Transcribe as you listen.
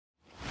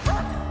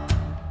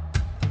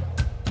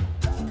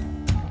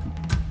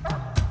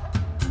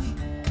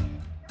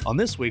On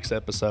this week's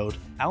episode,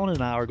 Allen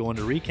and I are going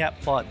to recap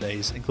Plott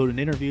Days, including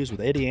interviews with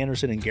Eddie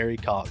Anderson and Gary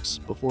Cox,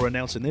 before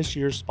announcing this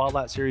year's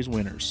Spotlight Series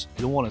winners.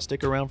 You'll want to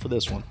stick around for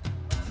this one.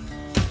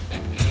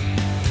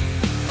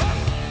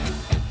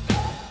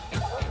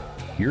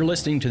 You're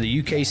listening to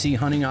the UKC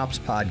Hunting Ops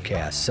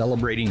Podcast,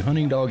 celebrating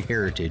hunting dog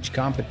heritage,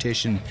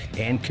 competition,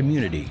 and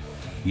community.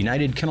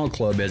 United Kennel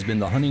Club has been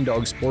the hunting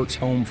dog sports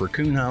home for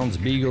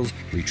coonhounds, beagles,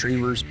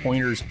 retrievers,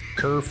 pointers,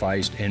 cur,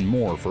 feist, and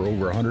more for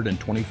over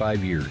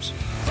 125 years.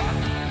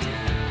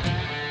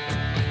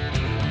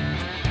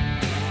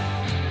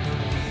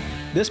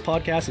 This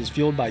podcast is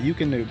fueled by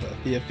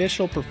Eukanuba, the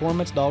official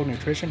performance dog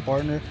nutrition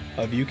partner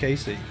of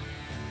UKC.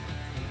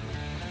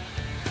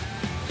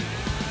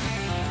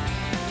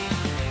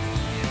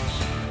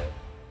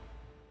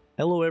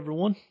 Hello,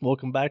 everyone.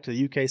 Welcome back to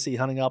the UKC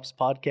Hunting Ops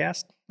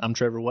Podcast. I'm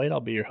Trevor Wade.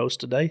 I'll be your host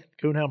today,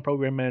 Coonhound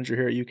Program Manager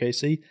here at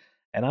UKC,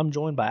 and I'm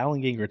joined by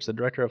Alan Gingrich, the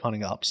Director of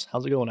Hunting Ops.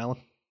 How's it going,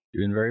 Alan?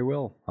 Doing very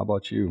well. How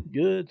about you?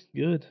 Good.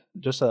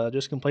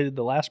 Just completed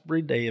the last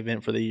breed day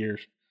event for the year.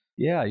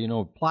 Yeah,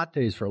 Plott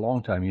Days for a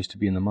long time used to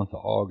be in the month of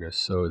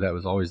August, so that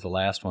was always the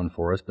last one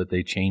for us, but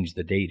they changed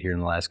the date here in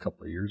the last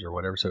couple of years or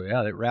whatever. So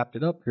yeah, they wrapped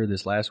it up here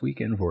this last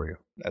weekend for you.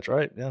 That's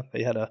right. Yeah,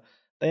 they had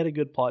a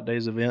good Plott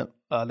Days event.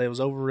 They was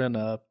over in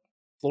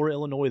Florida,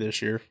 Illinois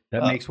this year.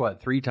 That makes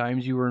what, 3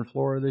 times you were in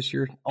Florida this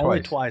year?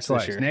 Only twice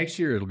this year. Next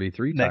year it'll be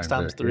 3 times. Next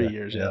time's 3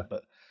 years, yeah.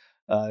 But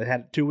it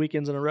had 2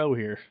 weekends in a row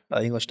here,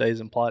 English Days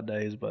and Plott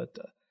Days, but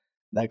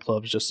that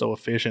club's just so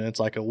efficient. It's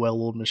like a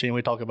well-oiled machine.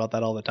 We talk about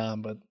that all the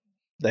time, but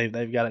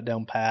they've got it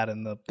down pat,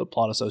 and the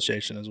Plott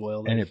Association as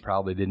well. And it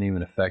probably didn't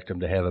even affect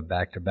them to have a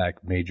back-to-back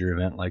major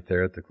event like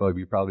there at the club.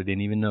 You probably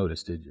didn't even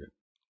notice, did you?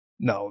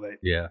 No,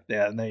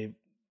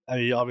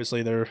 and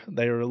obviously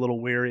they were a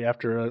little weary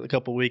after a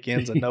couple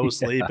weekends and no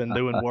sleep and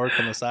doing work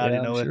on the side.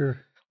 Sure.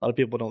 A lot of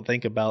people don't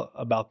think about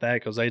that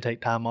because they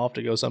take time off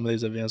to go some of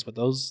these events, but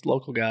those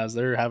local guys,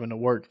 they're having to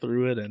work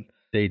through it, and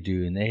they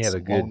do, and they have a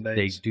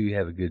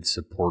good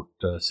support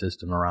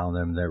system around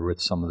them there with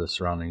some of the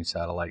surrounding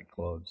satellite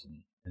clubs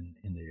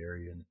in the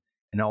area,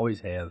 and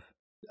always have.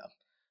 Yeah.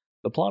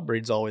 The Plott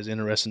breed's always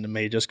interesting to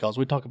me just because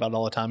we talk about it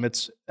all the time.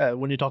 It's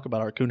when you talk about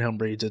our coonhound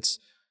breeds, it's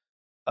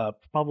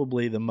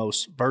probably the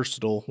most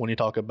versatile when you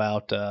talk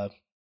about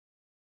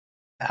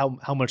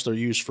how much they're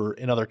used for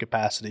in other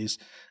capacities.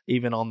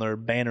 Even on their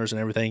banners and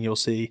everything, you'll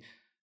see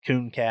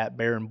coon, cat,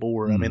 bear, and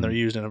boar. Mm-hmm. I mean, they're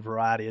used in a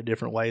variety of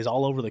different ways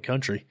all over the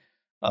country.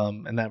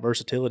 And that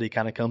versatility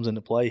kind of comes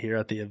into play here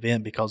at the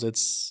event because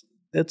it's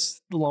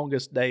the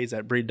longest days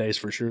at breed days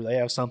for sure. They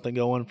have something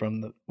going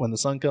from when the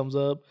sun comes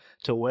up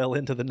to well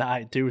into the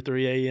night, 2 or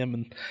 3 a.m.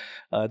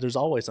 And there's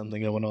always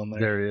something going on there.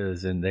 There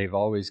is, and they've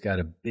always got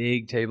a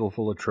big table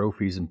full of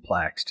trophies and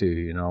plaques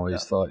too. I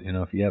always thought,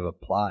 if you have a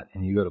Plott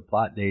and you go to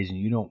Plott Days and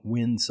you don't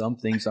win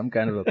something, some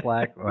kind of a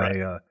plaque,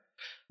 right.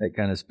 That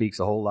kind of speaks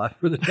a whole lot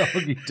for the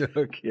dog you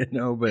took,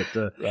 But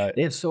right.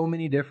 They have so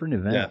many different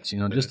events,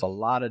 just a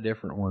lot of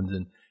different ones.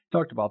 And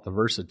talked about the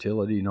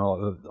versatility,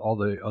 all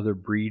the other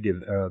breed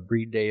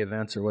day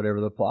events or whatever.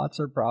 The Plotts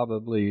are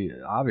probably,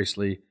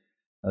 obviously,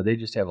 they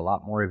just have a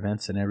lot more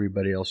events than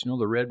everybody else.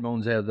 The Red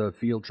Bones have the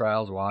field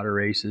trials, water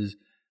races,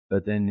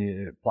 but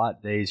then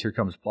Plott Days, here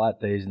comes Plott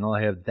Days, and they'll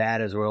have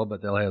that as well,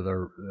 but they'll have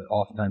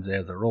oftentimes they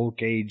have the roll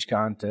cage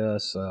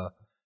contests,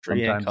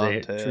 sometimes they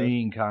have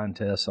treeing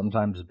contests,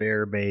 sometimes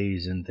bear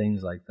bays and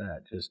things like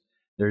that. Just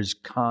there's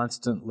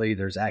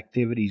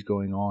activities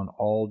going on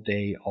all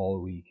day, all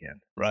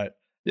weekend. Right.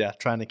 Yeah,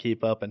 trying to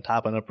keep up and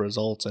typing up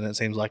results, and it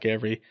seems like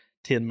every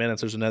 10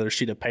 minutes there's another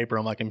sheet of paper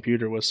on my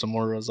computer with some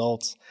more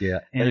results. Yeah,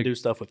 and they do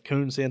stuff with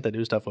coon scent, they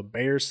do stuff with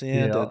bear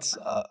scent. Yeah. It's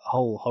a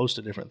whole host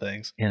of different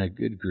things, and a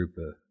good group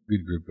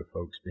of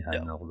folks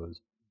behind all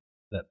those,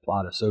 that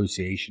Plott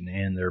Association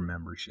and their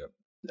membership.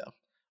 Yeah.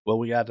 Well,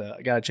 we got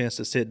a chance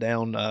to sit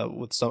down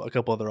with a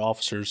couple other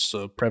officers.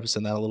 So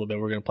prefacing that a little bit,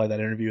 we're going to play that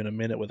interview in a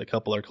minute with a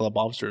couple of our club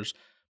officers.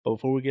 But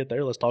before we get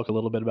there, let's talk a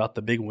little bit about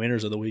the big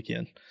winners of the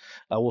weekend.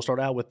 We'll start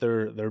out with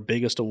their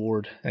biggest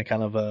award and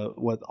kind of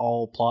what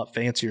all Plott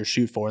fanciers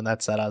shoot for, and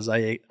that's that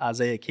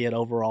Isaiah Kidd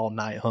Overall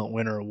Night Hunt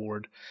Winner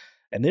Award.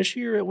 And this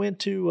year it went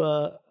to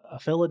a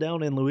fella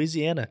down in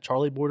Louisiana,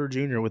 Charlie Border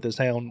Jr. with his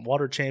hound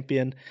Water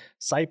Champion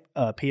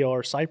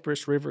PR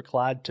Cypress River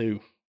Clyde 2.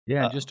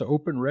 Yeah, just an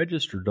open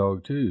register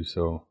dog too,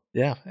 so...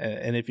 Yeah,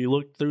 and if you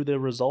look through the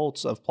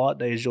results of Plott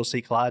Days, you'll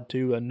see Clyde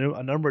 2 a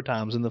number of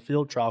times in the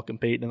field trial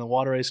competing, in the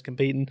water race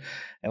competing.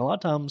 And a lot of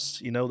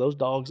times, those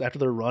dogs, after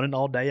they're running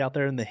all day out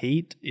there in the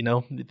heat,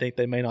 you think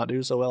they may not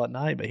do so well at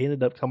night, but he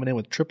ended up coming in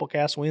with triple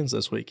cast wins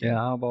this weekend. Yeah,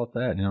 how about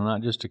that?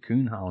 Not just a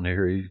coonhound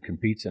here. He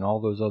competes in all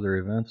those other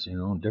events,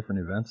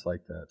 different events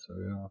like that. So,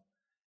 yeah.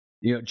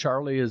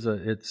 Charlie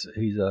that's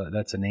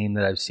a name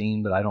that I've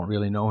seen, but I don't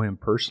really know him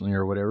personally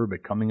or whatever.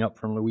 But coming up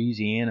from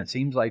Louisiana, it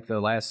seems like the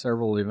last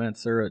several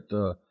events there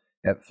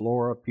at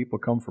Flora, people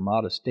come from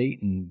out of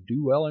state and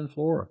do well in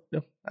Flora. Yeah,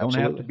 don't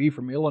have to be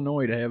from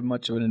Illinois to have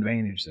much of an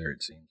advantage there.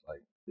 It seems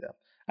like. Yeah.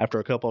 After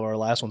a couple of our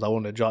last ones, I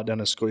wanted to jot down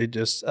a score.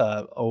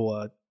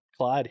 Clyde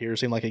Clyde here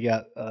seemed like it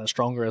got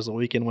stronger as the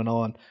weekend went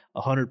on.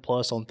 100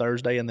 plus on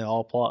Thursday in the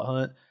all Plott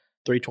hunt,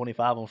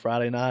 325 on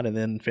Friday night, and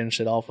then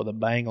finished it off with a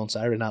bang on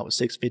Saturday night with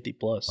 650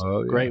 plus.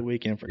 Oh, yeah. Great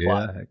weekend for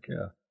Clyde. Yeah, heck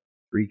yeah.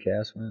 3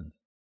 cast wins.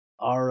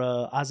 Our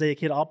Isaiah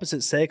Kidd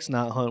opposite sex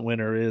night hunt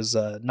winner is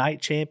night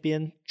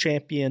champion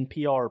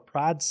PR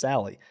Pride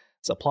Sally.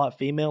 It's a Plott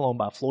female owned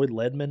by Floyd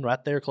Ledman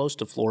right there close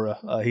to Flora.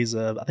 I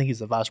think he's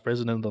the vice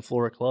president of the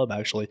Flora Club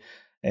actually,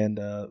 and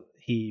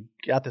he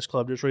got this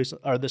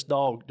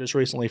dog just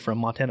recently from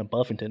Montana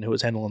Buffington, who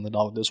was handling the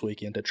dog this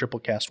weekend to triple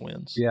cast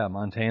wins. Yeah,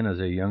 Montana's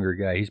a younger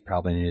guy. He's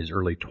probably in his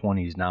early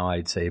 20s now,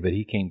 I'd say, but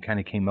he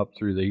came up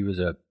through he was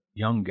a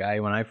young guy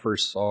when I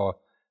first saw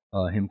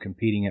him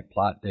competing at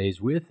Plott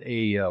Days with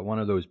one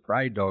of those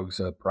Pride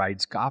dogs,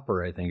 Pride's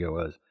Copper, I think it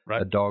was.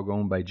 Right. A dog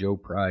owned by Joe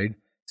Pride.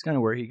 It's kind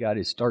of where he got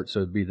his start, so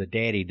it'd be the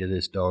daddy to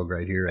this dog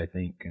right here, I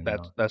think. And,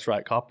 that's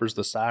right. Copper's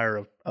the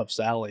sire of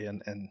Sally,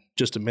 and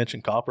just to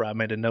mention Copper, I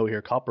made a note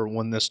here. Copper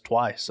won this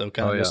twice, so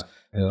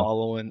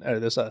following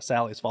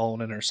Sally's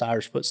following in her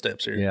sire's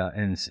footsteps here. Yeah,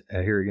 and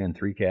here again,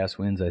 3 cast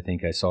wins. I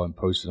think I saw him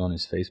posted on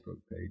his Facebook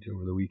page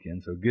over the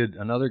weekend. So good,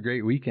 another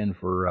great weekend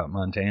for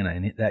Montana,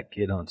 and that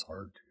kid hunts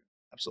hard too.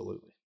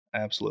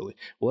 Absolutely.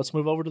 Well, let's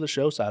move over to the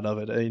show side of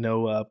it.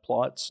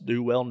 Plotts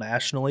do well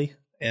nationally,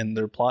 and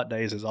their Plott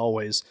Days is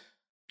always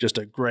just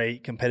a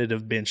great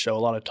competitive bench show. A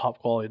lot of top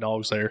quality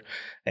dogs there,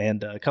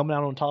 and coming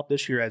out on top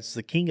this year as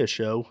the king of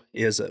show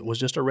was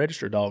just a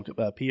registered dog,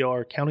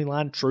 PR County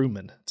Line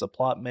Truman. It's a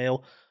Plott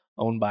male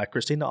owned by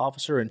Christina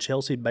Officer and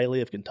Chelsea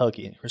Bailey of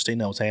Kentucky, and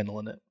Christina was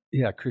handling it.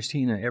 Yeah,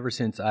 Christina, ever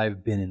since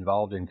I've been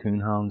involved in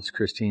Coonhounds,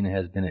 Christina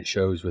has been at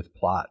shows with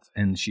Plotts,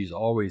 and she's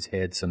always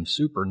had some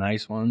super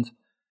nice ones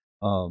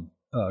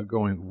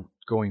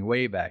going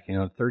way back,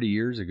 30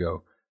 years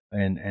ago.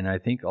 And I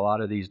think a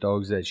lot of these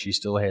dogs that she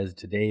still has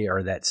today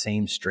are that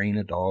same strain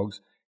of dogs.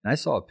 And I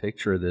saw a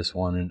picture of this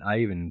one, and I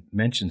even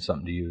mentioned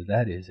something to you.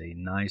 That is a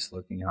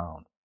nice-looking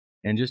hound.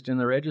 And just in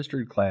the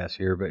registered class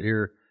here, but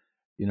here,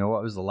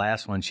 what was the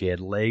last one? She had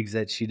legs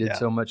that she did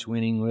so much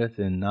winning with,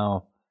 and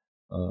now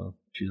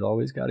she's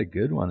always got a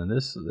good one. And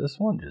this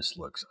one just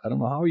looks, I don't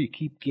know how you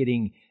keep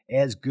getting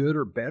as good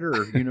or better,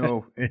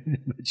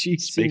 but she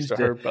speaks to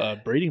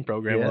her breeding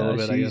program a little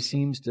bit, I guess.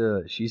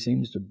 She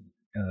seems to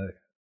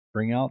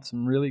bring out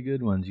some really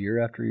good ones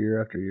year after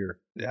year after year.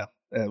 Yeah.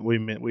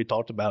 We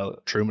talked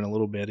about Truman a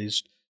little bit.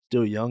 He's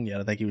still young yet.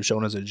 I think he was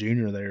shown as a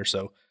junior there,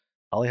 so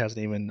probably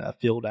hasn't even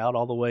filled out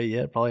all the way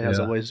yet. Probably has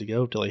a ways to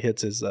go till he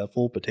hits his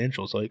full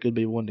potential, so it could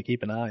be one to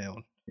keep an eye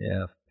on.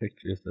 Yeah,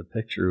 if the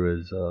picture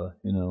was,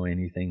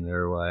 anything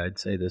there, why I'd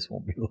say this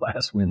won't be the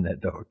last win that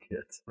dog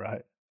gets.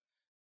 Right.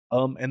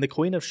 And the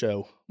queen of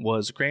show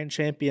was Grand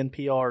Champion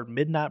PR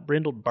Midnight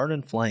Brindled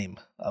Burning Flame,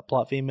 a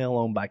Plott female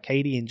owned by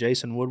Katie and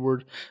Jason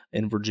Woodward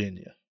in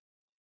Virginia.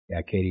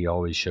 Yeah, Katie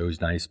always shows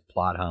nice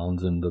Plott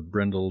hounds, and the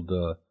brindled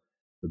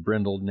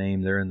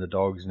name there, and the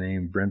dog's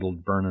name,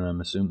 Brindled Burning.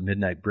 I'm assuming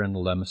Midnight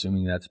Brindled. I'm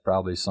assuming that's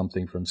probably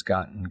something from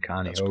Scott and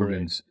Connie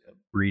Hogan's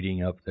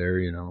breeding up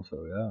there.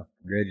 So yeah,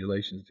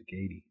 congratulations to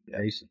Katie,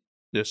 Jason.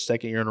 Just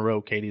second year in a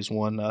row, Katie's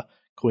won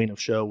Queen of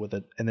Show with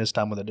it, and this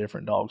time with a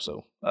different dog.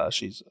 So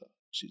she's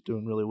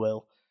doing really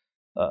well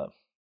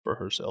for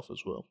herself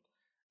as well.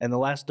 And the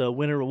last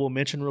winner we'll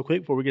mention real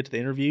quick before we get to the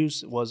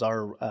interviews was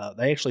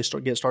they actually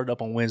get started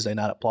up on Wednesday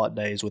night at Plott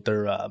Days with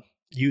their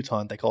youth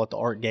hunt. They call it the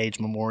Art Gage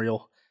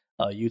Memorial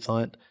Youth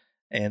Hunt.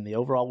 And the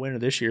overall winner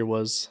this year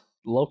was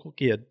the local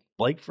kid,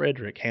 Blake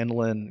Frederick,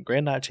 handling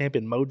Grand Night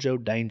Champion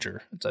Mojo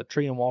Danger. It's a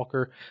tree and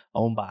walker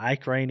owned by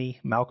Ike Rainey,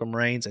 Malcolm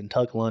Raines, and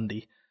Tuck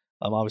Lundy.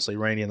 Obviously,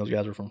 Rainey and those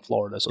guys are from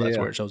Florida, so that's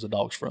where it shows the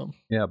dog's from.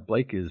 Yeah,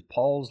 Blake is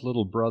Paul's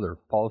little brother.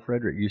 Paul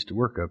Frederick used to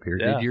work up here.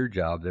 Yeah. Did your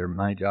job there,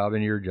 my job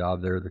and your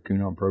job there, the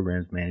Coonhound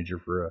Programs Manager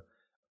for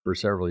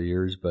several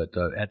years. But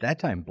at that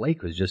time,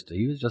 Blake was just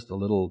a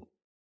little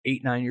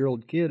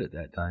 8-9-year-old kid at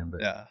that time. But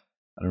yeah,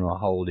 I don't know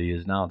how old he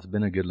is now. It's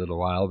been a good little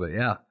while, but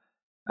yeah,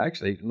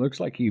 actually, it looks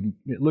like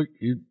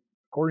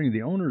according to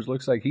the owners,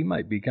 looks like he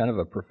might be kind of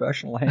a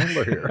professional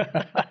handler here.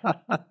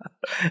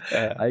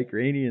 Ike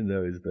Rainey and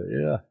those, but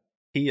yeah.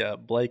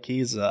 Blake,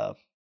 he's got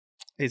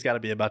to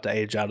be about to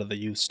age out of the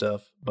youth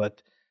stuff,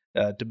 but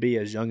to be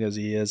as young as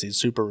he is, he's a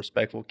super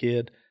respectful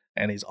kid,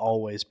 and he's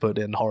always put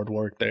in hard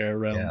work there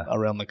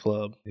around the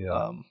club.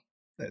 Yeah.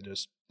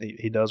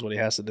 He does what he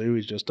has to do.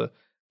 He's just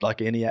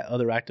like any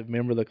other active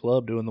member of the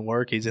club doing the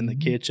work. He's in the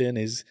kitchen.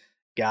 He's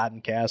guiding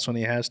casts when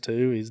he has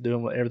to. He's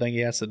doing everything he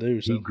has to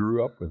do. So he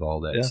grew up with all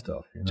that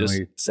stuff.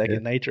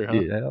 Second nature, huh?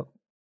 Yeah.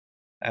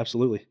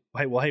 Absolutely.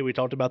 Hey, we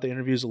talked about the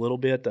interviews a little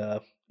bit.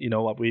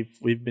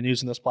 We've been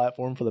using this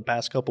platform for the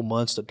past couple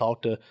months to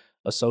talk to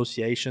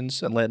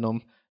associations and letting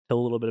them tell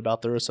a little bit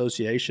about their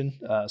association.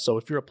 So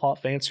if you're a Plott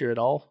fancier at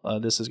all,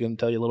 this is going to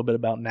tell you a little bit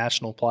about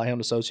National Plott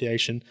Hound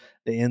Association,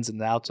 the ins and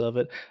outs of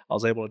it. I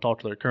was able to talk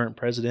to their current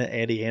president,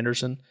 Eddie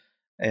Anderson,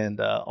 and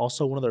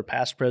also one of their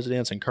past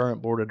presidents and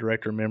current board of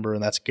director member,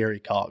 and that's Gary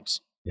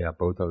Cox. Yeah,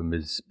 both of them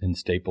has been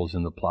staples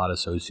in the Plott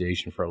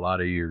Association for a lot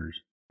of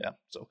years. Yeah,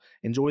 so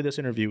enjoy this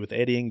interview with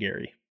Eddie and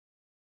Gary.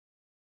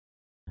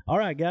 All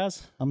right,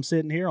 guys. I'm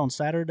sitting here on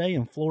Saturday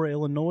in Flora,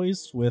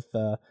 Illinois with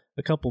a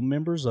couple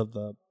members of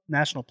the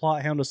National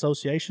Plott Hound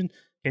Association.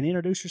 Can you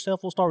introduce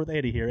yourself? We'll start with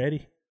Eddie here.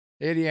 Eddie?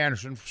 Eddie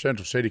Anderson from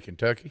Central City,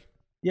 Kentucky.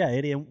 Yeah,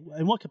 Eddie.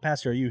 In what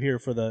capacity are you here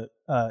for the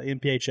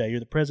NPHA? You're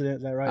the president,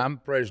 is that right? I'm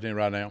president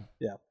right now.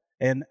 Yeah.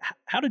 And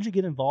how did you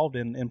get involved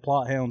in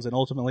Plott Hounds and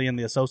ultimately in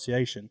the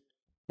association?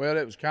 Well,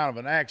 it was kind of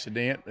an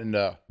accident, and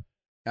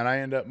I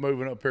ended up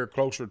moving up here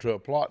closer to a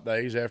Plott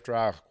Days after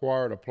I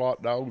acquired a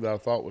Plott dog that I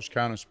thought was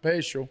kind of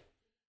special.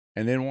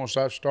 And then once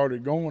I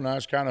started going, I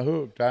was kind of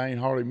hooked. I ain't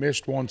hardly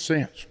missed one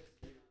since.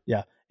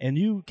 Yeah. And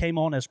you came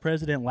on as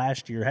president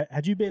last year.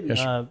 Had you been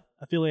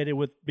affiliated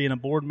with being a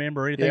board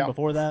member or anything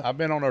before that? I've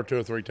been on there 2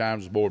 or 3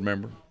 times as board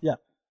member. Yeah.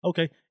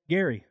 Okay.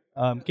 Gary,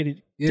 can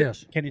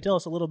you tell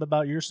us a little bit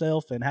about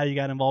yourself and how you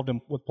got involved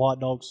with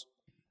Plott dogs?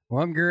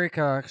 Well, I'm Gary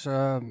Cox.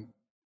 I'm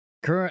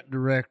current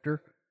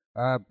director.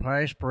 I'm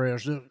past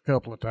president a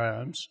couple of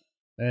times.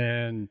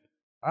 And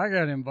I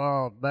got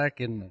involved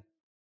back in the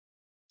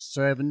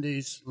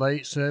 70s,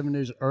 late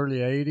 70s, early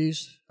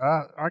 80s.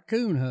 I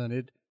coon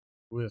hunted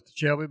with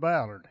Shelby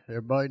Ballard.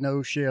 Everybody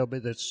knows Shelby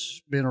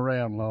that's been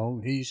around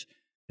long. He's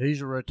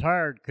a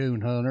retired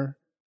coon hunter,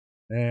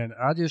 and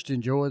I just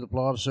enjoy the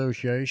Plott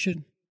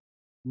Association.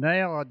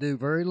 Now I do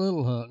very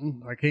little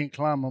hunting. I can't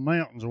climb the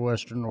mountains of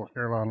western North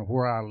Carolina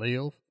where I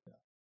live,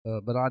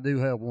 but I do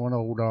have one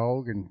old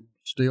dog and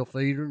still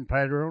feed her and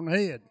pat her on the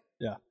head.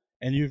 Yeah.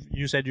 And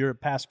you said you're a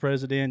past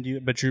president,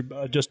 but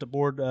you're just a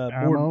board director.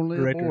 I'm only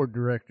a board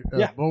director,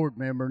 board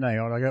member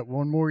now. I got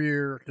one more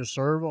year to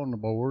serve on the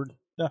board.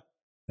 Yeah.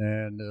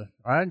 And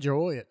I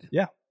enjoy it.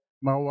 Yeah.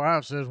 My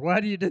wife says, "Why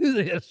do you do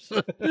this?"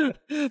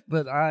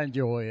 But I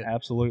enjoy it.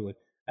 Absolutely.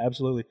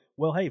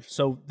 Well, hey,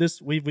 so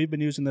we've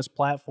been using this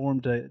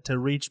platform to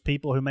reach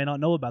people who may not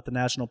know about the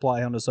National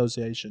Plott Hound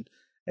Association,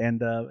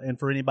 and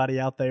for anybody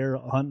out there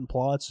hunting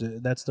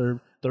Plotts, that's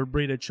their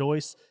breed of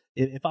choice.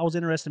 If I was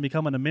interested in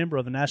becoming a member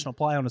of the National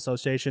Plott Hound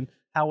Association,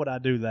 how would I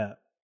do that?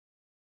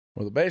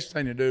 Well, the best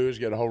thing to do is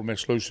get a hold of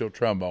Miss Lucille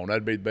Trombone.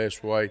 That'd be the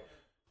best way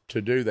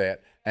to do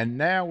that. And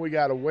now we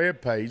got a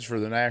web page for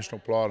the National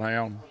Plott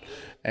Hound,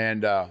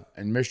 and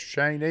Mr.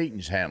 Shane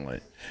Eaton's handling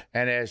it.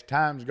 And as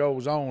time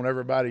goes on,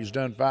 everybody's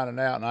done finding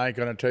out, and I ain't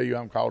going to tell you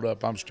I'm caught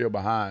up. I'm still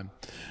behind.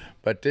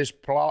 But this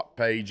Plott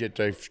page that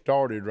they've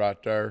started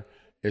right there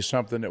is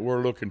something that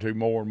we're looking to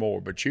more and more.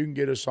 But you can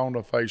get us on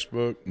the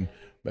Facebook,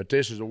 but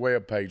this is a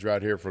web page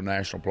right here for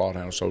National Plott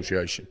Hound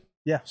Association.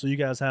 Yeah, so you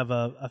guys have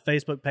a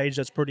Facebook page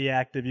that's pretty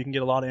active. You can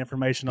get a lot of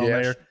information on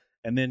there.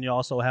 And then you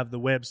also have the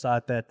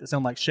website that it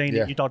sounds like Shane,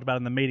 you talked about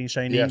in the meeting,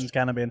 Shane Eaton's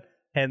kind of been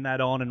heading that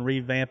on and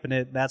revamping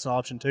it. That's an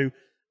option too.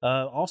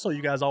 Also,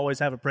 you guys always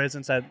have a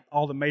presence at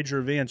all the major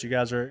events. You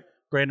guys are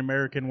Grand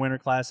American, Winter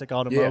Classic,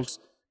 Autumn Oaks,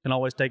 can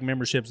always take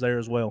memberships there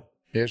as well.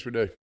 Yes, we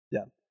do.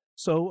 Yeah.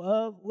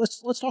 So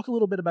let's talk a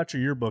little bit about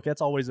your yearbook.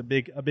 That's always a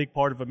big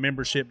part of a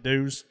membership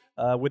dues.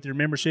 With your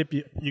membership,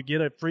 you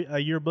get a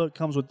yearbook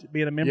comes with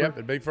being a member. Yep,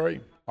 it'd be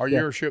free.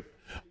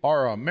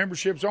 Our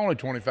membership's only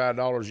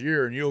 $25 a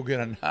year, and you'll get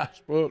a nice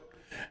book.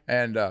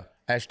 And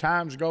as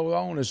times go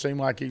on, it seems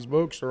like these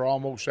books are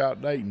almost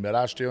outdated, but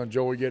I still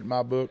enjoy getting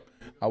my book.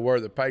 I wear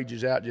the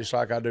pages out just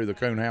like I do the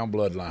Coonhound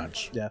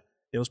Bloodlines. Yeah,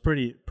 it was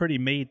pretty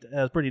neat. It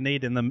was pretty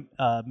neat in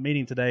the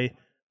meeting today.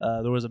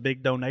 There was a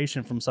big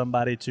donation from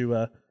somebody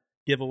to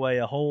give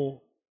away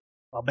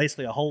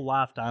basically a whole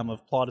lifetime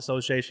of Plott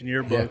Association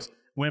yearbooks.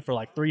 Went for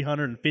like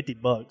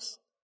 $350.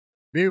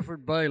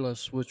 Buford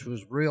Bayless, which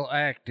was real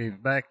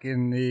active back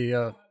in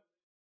the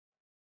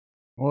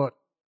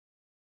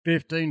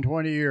 15,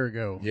 20 years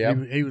ago. Yeah,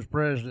 he was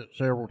president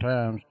several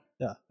times.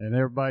 Yeah, and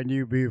everybody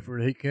knew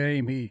Buford. He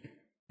came.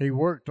 He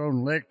worked on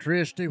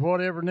electricity,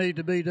 whatever needed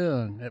to be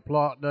done. At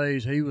Plott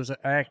Days, he was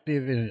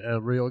active and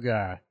a real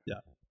guy.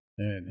 Yeah,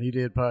 and he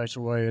did pass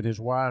away, and his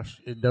wife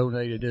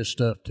donated this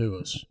stuff to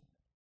us.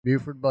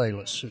 Buford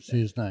Bayless is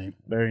his name.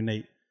 Very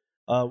neat.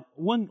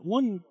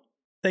 One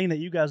thing that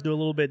you guys do a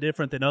little bit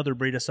different than other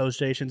breed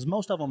associations,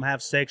 most of them have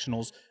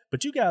sectionals,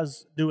 but you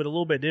guys do it a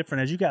little bit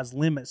different as you guys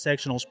limit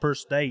sectionals per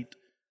state.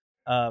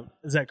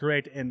 Is that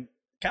correct? And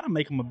kind of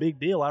make them a big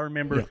deal. I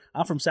remember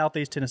I'm from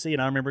Southeast Tennessee,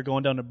 and I remember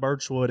going down to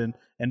Birchwood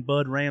and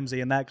Bud Ramsey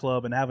and that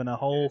club and having a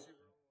whole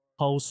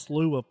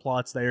slew of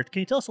Plotts there. Can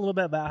you tell us a little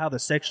bit about how the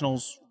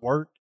sectionals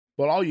work?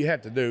 Well, all you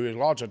have to do is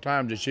lots of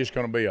times it's just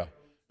going to be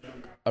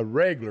a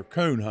regular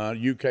coon hunt,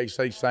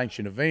 UKC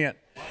sanctioned event.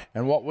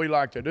 And what we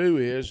like to do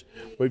is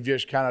we've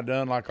just kind of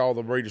done like all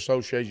the breed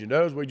association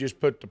does. We just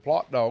put the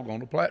Plott dog on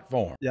the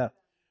platform. Yeah.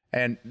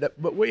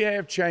 But we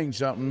have changed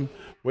something.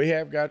 We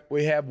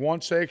have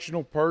one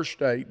sectional per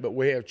state, but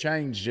we have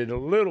changed it a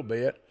little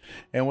bit,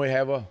 and we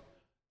have a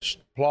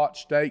Plott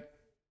state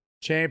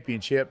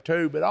championship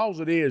too. But all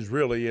it is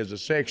really is a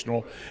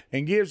sectional,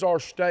 and gives our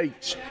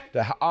states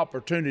the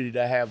opportunity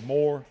to have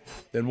more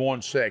than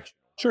one section.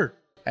 Sure.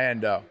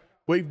 And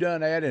we've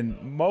done that, and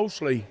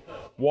mostly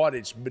what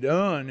it's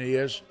done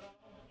is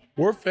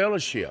we're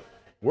fellowship.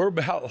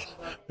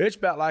 it's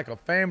about like a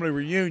family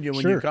reunion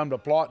when you come to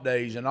Plott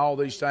Days and all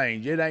these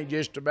things. It ain't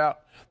just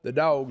about the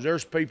dogs.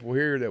 There's people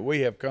here that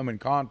we have come in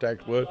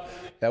contact with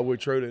that we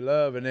truly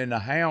love, and then the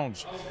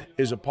hounds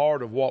is a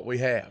part of what we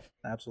have.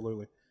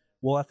 Absolutely.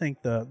 Well, I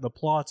think the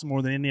Plotts,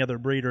 more than any other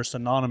breed, are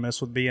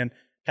synonymous with being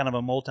kind of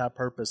a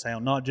multi-purpose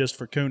hound, not just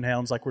for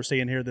coonhounds like we're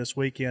seeing here this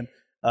weekend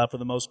for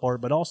the most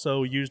part, but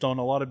also used on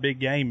a lot of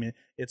big game.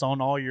 It's on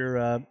all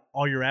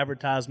your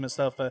advertisement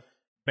stuff,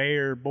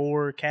 bear,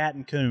 boar, cat,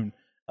 and coon.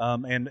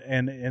 And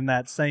in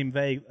that same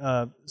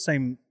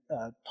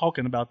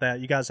talking about that,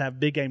 you guys have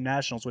Big Game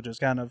Nationals, which is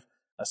kind of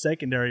a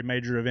secondary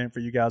major event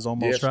for you guys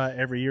almost, right,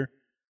 every year.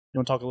 You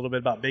want to talk a little bit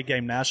about Big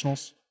Game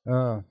Nationals?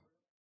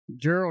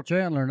 Gerald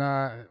Chandler and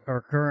I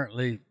are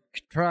currently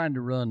trying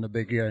to run the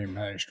Big Game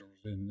Nationals,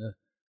 and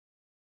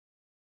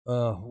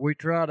we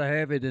try to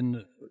have it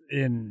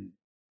in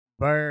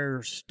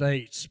bear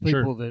states,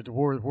 people that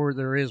where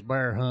there is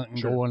bear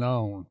hunting going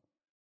on,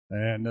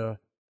 and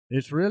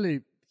it's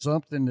really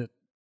something that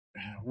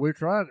we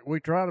try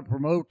to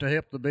promote to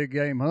help the big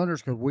game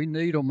hunters, because we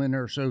need them in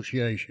our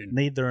association,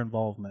 need their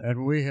involvement,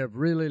 and we have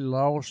really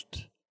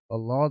lost a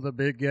lot of the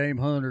big game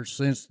hunters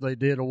since they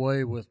did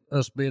away with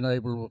us being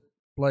able to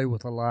play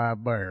with a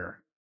live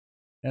bear,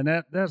 and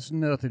that's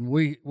nothing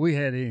we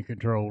had any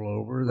control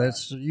over.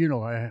 That's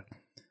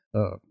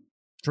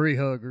tree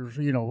huggers,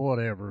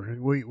 whatever.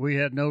 We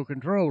had no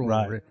control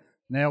over it.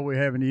 Now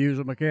we're having to use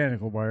a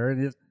mechanical bear,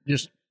 and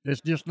it's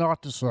just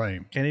not the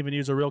same. Can't even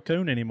use a real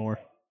coon anymore.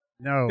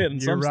 No, in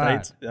some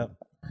right. states.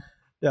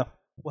 Yeah.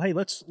 Well, hey,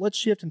 let's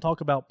shift and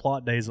talk about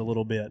Plott Days a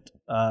little bit.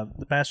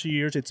 The past few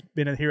years, it's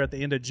been here at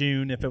the end of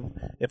June.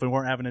 If we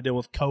weren't having to deal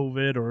with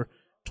COVID or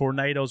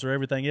tornadoes or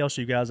everything else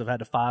you guys have had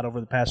to fight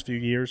over the past few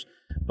years,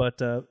 but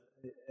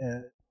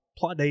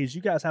Plott Days,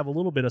 you guys have a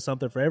little bit of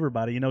something for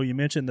everybody. You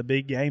mentioned the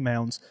big game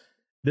hounds.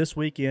 This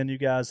weekend, you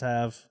guys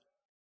have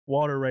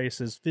water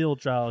races,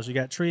 field trials. You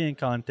got treeing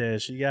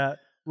contests. You got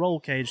roll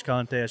cage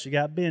contests. You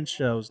got bench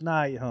shows,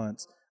 night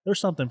hunts. There's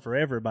something for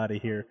everybody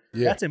here.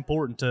 Yeah. That's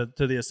important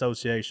to the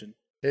association.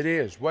 It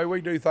is. The way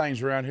we do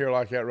things around here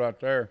like that right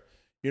there,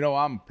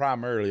 I'm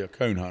primarily a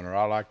coon hunter.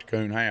 I like the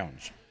coon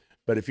hounds.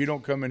 But if you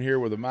don't come in here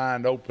with a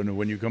mind open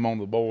when you come on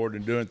the board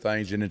and doing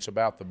things, and it's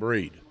about the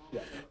breed.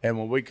 Yeah. And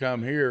when we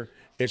come here,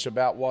 it's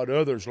about what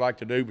others like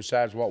to do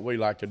besides what we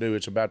like to do.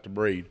 It's about the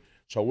breed.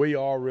 So we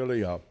are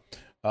really,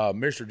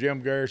 Mr.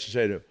 Jim Garrison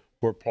said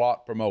we're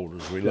Plott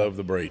promoters. We love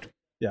the breed.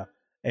 Yeah.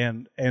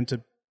 And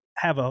to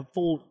have a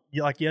full,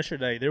 like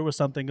yesterday, there was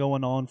something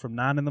going on from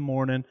 9 in the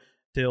morning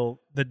till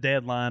the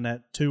deadline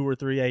at 2 or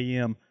 3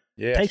 a.m.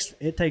 Yes.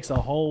 It takes a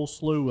whole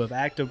slew of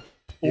active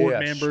board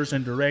members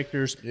and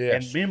directors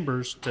and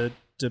members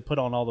to put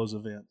on all those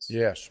events.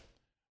 Yes.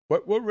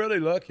 We're really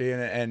lucky,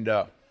 and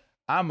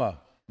I'm a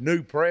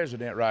new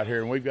president right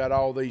here, and we've got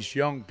all these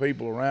young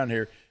people around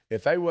here.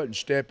 If they wasn't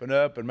stepping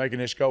up and making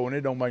this go, and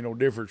it don't make no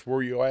difference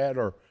where you're at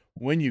or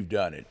when you've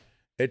done it.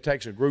 It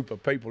takes a group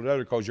of people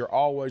together, because you're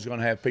always going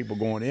to have people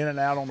going in and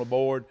out on the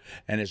board,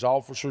 and as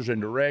officers and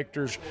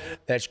directors,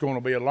 that's going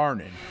to be a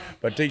learning.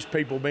 But these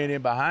people being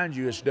in behind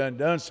you that's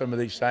done some of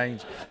these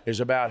things is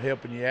about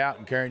helping you out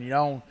and carrying you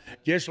on,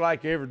 just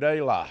like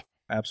everyday life.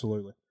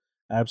 Absolutely.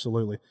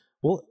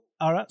 Well,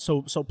 all right,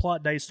 so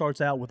Plott Day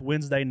starts out with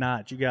Wednesday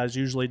night. You guys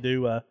usually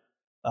do a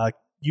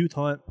youth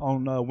hunt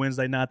on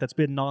Wednesday night that's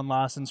been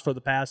non-licensed for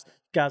the past. You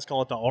guys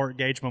call it the Art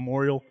Gage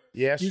Memorial.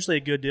 Yes. Usually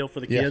a good deal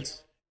for the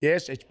kids.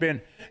 Yes, it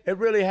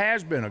really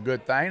has been a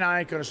good thing.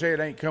 I ain't going to say it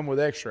ain't come with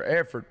extra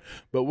effort,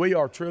 but we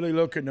are truly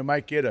looking to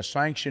make it a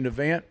sanctioned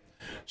event.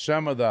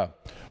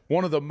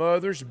 One of the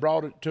mothers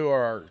brought it to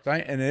our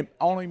thing, and it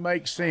only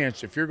makes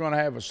sense if you're going to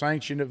have a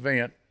sanctioned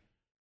event.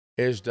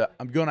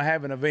 I'm going to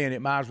have an event,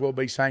 it might as well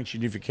be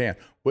sanctioned if you can.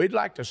 We'd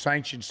like to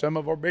sanction some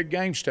of our big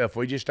game stuff.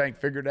 We just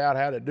ain't figured out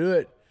how to do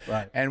it.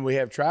 Right. And we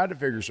have tried to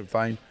figure some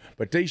things.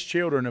 But these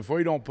children, if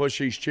we don't push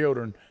these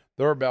children,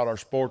 they're about our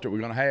sport that we're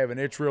going to have, and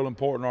it's real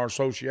important to our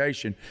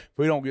association. If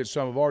we don't get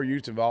some of our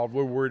youth involved,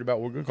 we're worried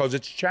about because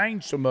it's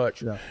changed so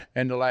much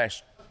in the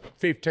last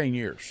 15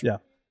 years. Yeah.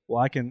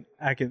 Well, I can,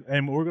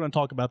 and we're going to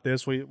talk about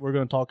this. We're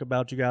going to talk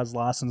about you guys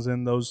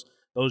licensing those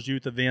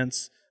youth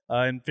events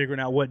and figuring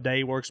out what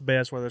day works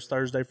best, whether it's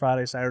Thursday,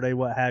 Friday, Saturday,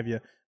 what have you.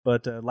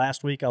 But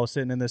last week I was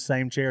sitting in this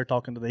same chair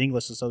talking to the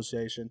English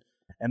Association,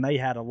 and they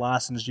had a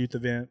licensed youth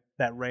event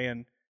that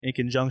ran in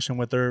conjunction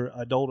with their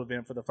adult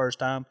event for the first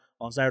time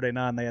on Saturday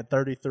night. And they had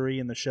 33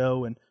 in the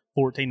show and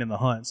 14 in the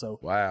hunt. So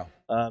wow,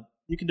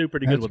 you can do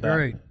pretty good with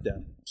great. that.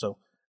 Yeah. So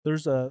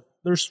there's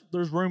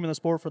room in the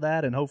sport for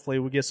that, and hopefully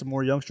we get some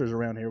more youngsters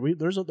around here.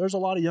 There's a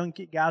lot of young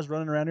guys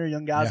running around here,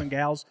 young guys and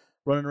gals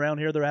running around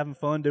here. They're having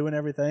fun doing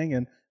everything,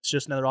 and it's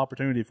just another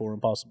opportunity for them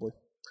possibly.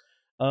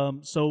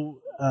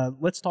 So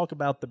let's talk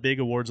about the big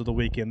awards of the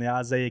weekend, the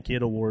Isaiah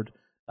Kidd Award.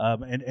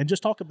 And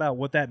just talk about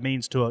what that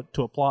means to a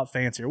Plott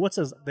fancier. What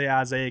does the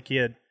Isaiah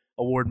Kidd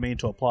Award mean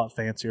to a Plott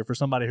fancier for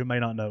somebody who may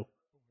not know?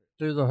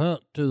 To the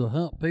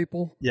hunt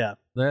people. Yeah,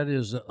 that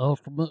is the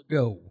ultimate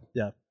goal.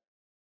 Yeah.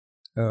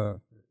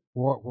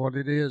 What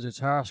it is? It's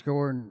high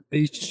scoring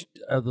each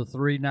of the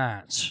 3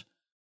 nights.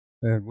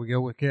 And we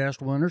go with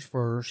cast winners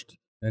first,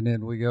 and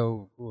then we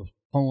go with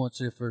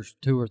points if there's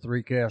 2 or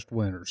 3 cast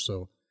winners.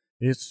 So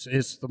it's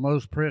the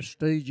most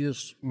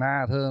prestigious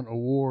night hunt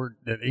award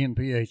that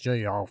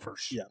NPHA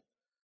offers. Yeah.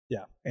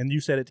 Yeah, and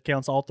you said it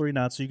counts all 3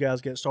 nights, so you guys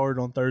get started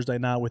on Thursday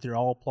night with your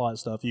all Plott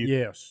stuff.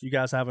 Yes. You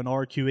guys have an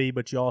RQE,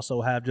 but you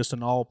also have just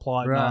an all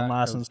Plott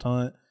non-licensed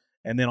hunt.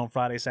 And then on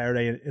Friday,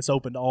 Saturday, it's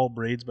open to all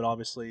breeds, but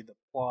obviously the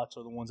Plotts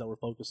are the ones that we're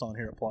focused on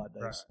here at Plott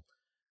Days. Right.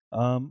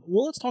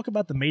 Well, let's talk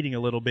about the meeting a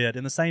little bit.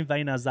 In the same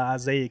vein as the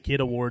Isaiah Kidd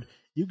Award,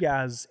 you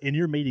guys, in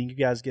your meeting, you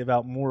guys give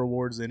out more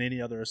awards than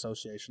any other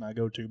association I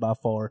go to by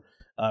far,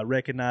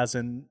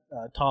 recognizing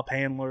top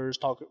handlers,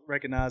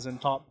 recognizing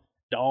top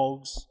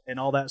dogs and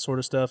all that sort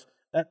of stuff.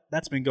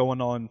 That's been going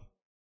on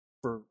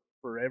for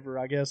forever,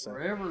 I guess.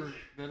 Forever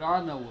that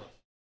I know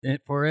of.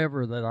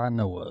 Forever that I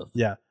know of.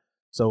 Yeah.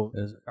 So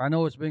I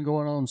know it's been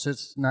going on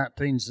since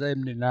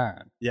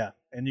 1979. Yeah,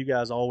 and you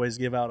guys always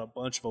give out a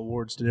bunch of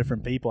awards to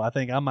different people. I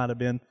think I might have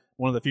been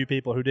one of the few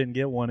people who didn't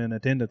get one in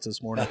attendance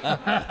this morning.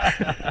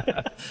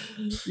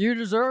 You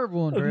deserve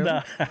one,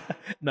 Trevor.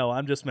 No,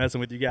 I'm just messing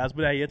with you guys.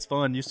 But hey, it's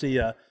fun. You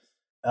see,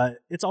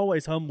 it's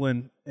always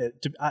humbling.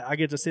 I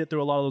get to sit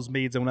through a lot of those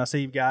meets, and when I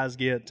see guys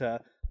get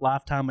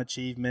lifetime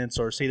achievements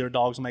or see their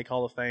dogs make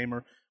Hall of Fame,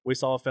 or we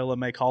saw a fella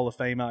make Hall of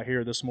Fame out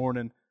here this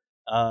morning,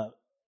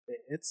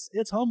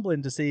 it's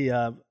humbling to see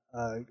a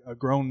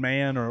grown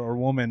man or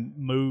woman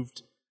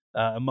moved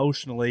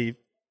emotionally,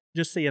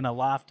 just seeing a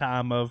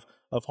lifetime of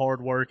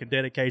hard work and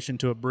dedication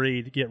to a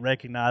breed get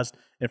recognized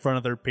in front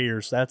of their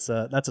peers. That's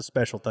a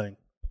special thing.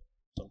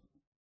 So,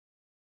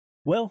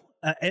 well,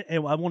 I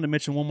want to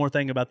mention one more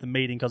thing about the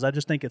meeting, because I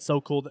just think it's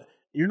so cool that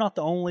you're not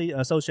the only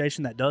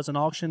association that does an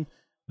auction,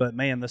 but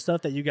man, the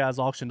stuff that you guys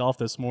auctioned off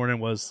this morning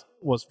was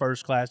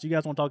first class. You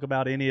guys want to talk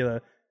about any of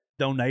the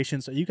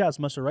donations? So you guys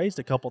must have raised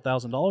a couple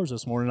 $1,000s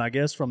this morning, I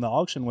guess, from the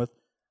auction with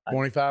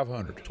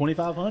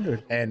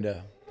 $2,500.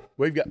 And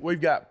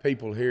we've got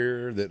people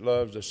here that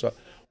loves us.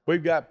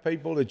 We've got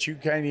people that you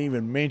can't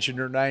even mention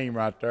their name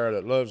right there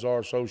that loves our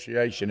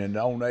association and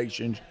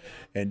donations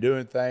and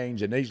doing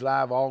things and these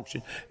live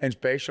auctions. And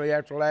especially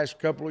after the last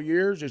couple of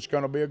years, it's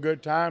going to be a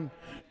good time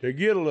to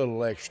get a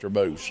little extra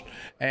boost.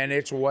 And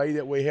it's a way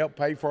that we help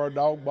pay for our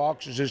dog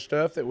boxes and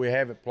stuff that we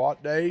have at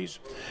Plott Days.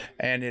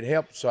 And it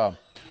helps.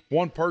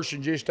 One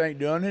person just ain't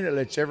doing it. It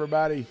lets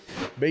everybody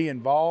be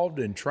involved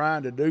in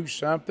trying to do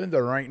something.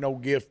 There ain't no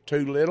gift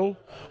too little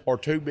or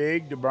too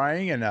big to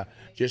bring. And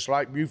just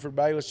like Buford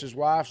Bayless's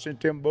wife sent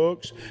them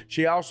books,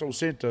 she also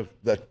sent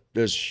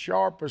the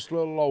sharpest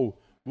little old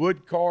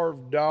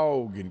wood-carved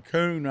dog and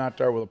coon right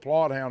there with a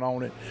Plott hound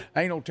on it.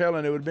 Ain't no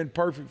telling, it would have been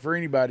perfect for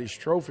anybody's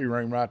trophy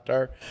room right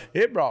there.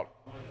 It brought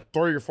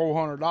 $300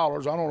 or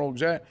 $400. I don't know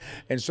exactly.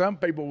 And some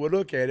people would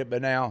look at it,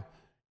 but now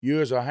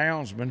you as a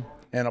houndsman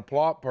and a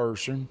Plott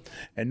person,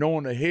 and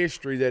knowing the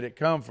history that it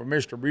come from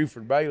Mr.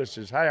 Buford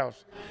Bayless's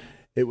house,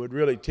 it would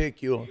really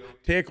tickle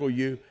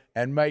you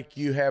and make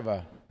you have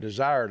a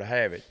desire to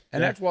have it.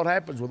 And that's what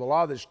happens with a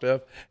lot of this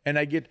stuff. And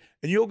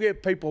you'll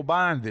get people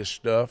buying this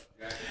stuff,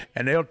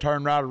 and they'll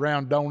turn right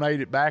around, donate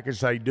it back, and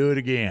say, do it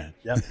again.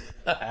 Yep,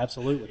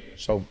 absolutely.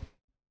 So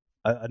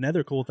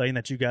another cool thing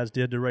that you guys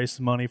did to raise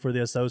some money for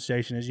the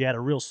association is you had a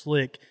real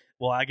slick,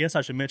 well, I guess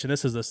I should mention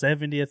this is the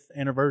 70th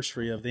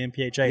anniversary of the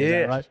MPHA, is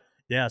that right?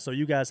 Yeah, so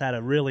you guys had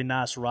a really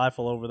nice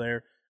rifle over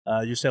there.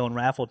 You're selling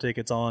raffle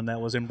tickets on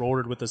that was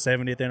embroidered with the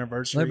 70th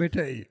anniversary. Let me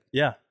tell you.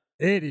 Yeah.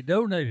 Eddie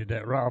donated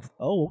that rifle.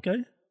 Oh,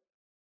 okay.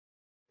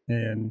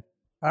 And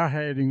I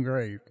had it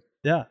engraved.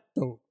 Yeah.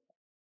 So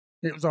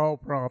it was all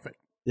profit.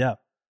 Yeah.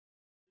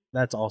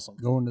 That's awesome.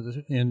 Going to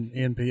the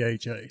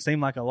NPHA.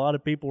 Seemed like a lot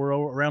of people were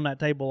around that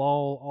table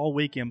all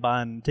weekend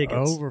buying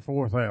tickets. Over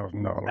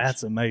 $4,000.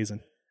 That's amazing.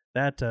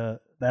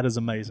 That is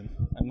amazing.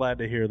 I'm glad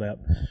to hear that.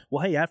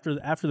 Well, hey, after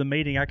the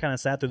meeting, I kind of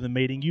sat through the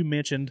meeting. You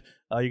mentioned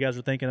you guys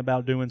were thinking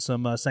about doing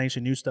some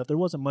sanctioned new stuff. There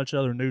wasn't much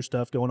other new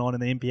stuff going on in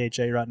the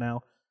MPHA right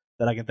now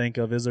that I can think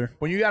of, is there?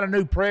 When you got a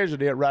new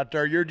president right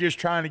there, you're just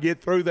trying to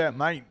get through that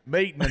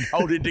meeting and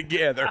hold it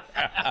together.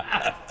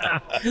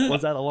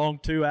 Was that a long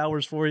 2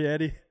 hours for you,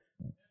 Eddie?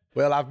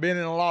 Well, I've been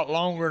in a lot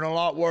longer and a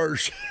lot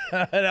worse,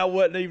 and I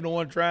wasn't even the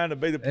one trying to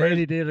be the president.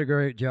 Eddie did a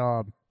great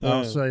job.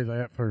 I'll say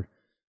that for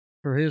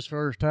his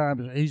first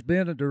time. He's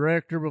been a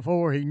director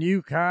before. He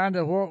knew kind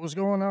of what was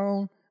going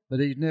on, but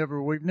we've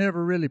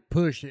never really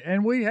pushed it.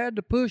 And we had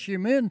to push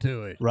him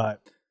into it. Right.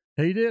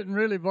 He didn't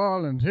really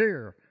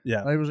volunteer.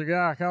 Yeah. There was a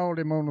guy called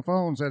him on the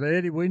phone and said,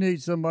 Eddie, we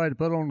need somebody to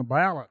put on the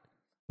ballot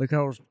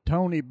because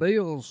Tony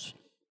Bills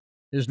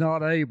is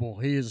not able.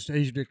 He's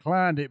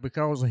declined it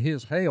because of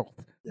his health.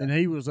 Yeah. And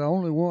he was the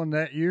only one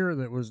that year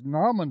that was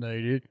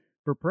nominated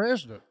for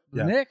president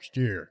the next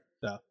year.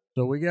 Yeah.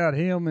 So we got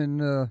him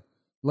and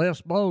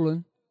Les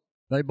Bolin.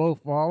 They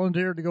both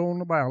volunteered to go on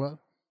the ballot.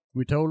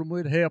 We told them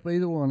we'd help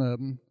either one of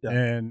them,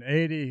 and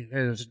Eddie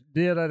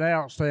did an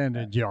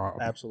outstanding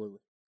job. Absolutely.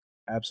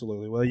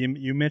 Well,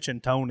 you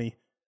mentioned Tony.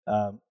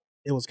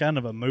 It was kind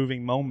of a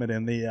moving moment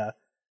in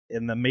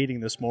the meeting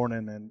this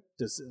morning, and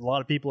just a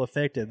lot of people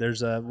affected.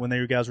 There's when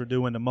you guys were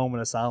doing the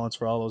moment of silence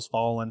for all those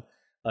fallen.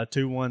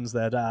 two ones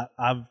that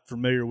I'm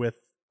familiar with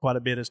quite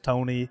a bit is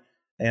Tony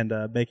and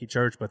Becky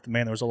Church. But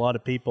man, there's a lot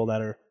of people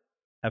that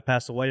have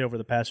passed away over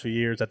the past few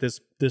years that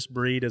this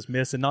breed is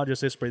missing. Not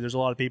just this breed. There's a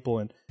lot of people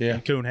in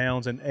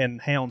Coonhounds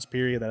and Hounds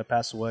period that have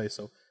passed away.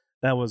 So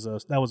that was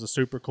a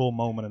super cool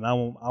moment, and I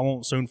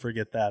won't soon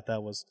forget that.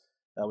 That was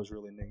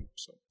really neat.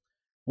 So,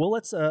 well,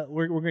 let's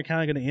we're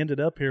kind of going to end it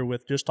up here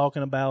with just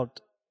talking about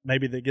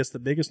maybe the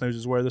biggest news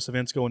is where this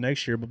event's going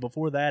next year. But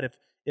before that,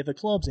 if a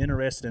club's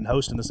interested in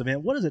hosting this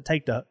event, what does it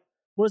take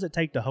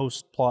to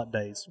host Plott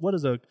Days? What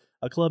does a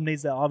club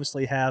needs to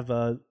obviously have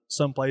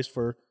some place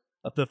for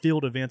the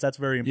field events? That's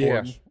very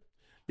important.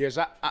 Yes.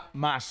 I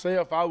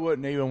myself, I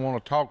wouldn't even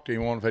want to talk to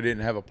anyone if they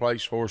didn't have a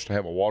place for us to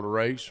have a water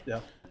race. Yeah.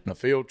 And a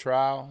field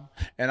trial,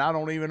 and I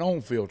don't even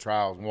own field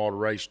trials and water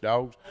race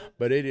dogs,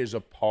 but it is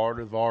a part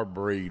of our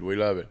breed. We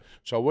love it.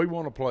 So we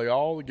want to play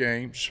all the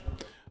games.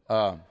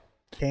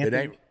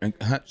 Camping,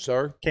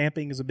 sir?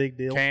 Camping is a big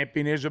deal.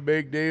 Camping is a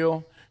big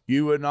deal.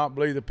 You would not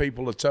believe the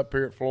people that's up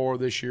here at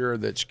Florida this year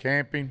that's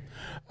camping,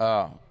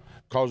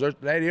 because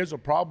that is a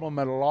problem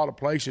at a lot of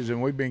places,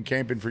 and we've been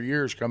camping for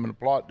years coming to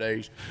Plott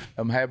Days.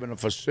 Having a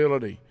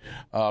facility.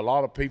 A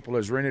lot of people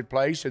has rented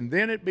place, and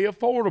then it'd be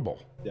affordable.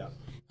 Yeah.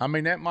 I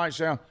mean, that might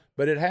sound,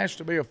 but it has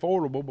to be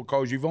affordable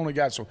because you've only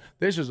got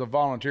this is a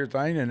volunteer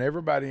thing, and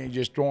everybody ain't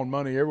just throwing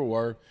money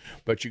everywhere,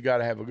 but you got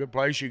to have a good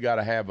place. You got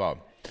to have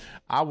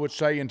I would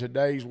say in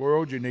today's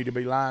world, you need to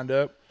be lined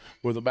up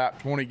with about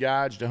 20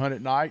 guides to hunt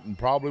at night, and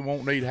probably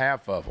won't need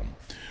half of them.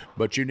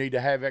 But you need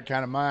to have that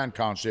kind of mind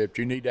concept.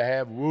 You need to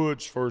have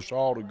woods for us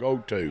all to go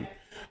to.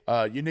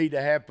 You need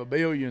to have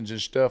pavilions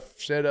and stuff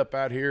set up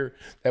out here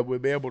that we'll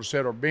be able to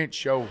set our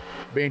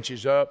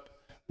benches up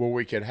where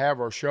we could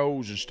have our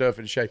shows and stuff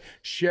in shade.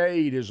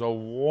 Shade is a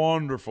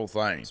wonderful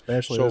thing.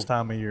 Especially this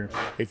time of year.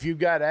 If you've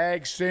got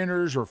ag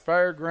centers or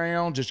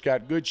fairgrounds, it's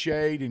got good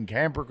shade and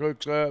camper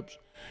hookups,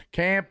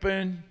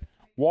 camping,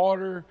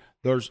 water.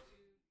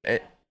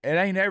 It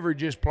ain't every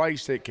just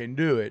place that can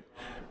do it,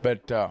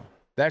 but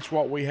that's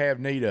what we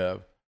have need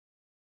of.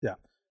 Yeah.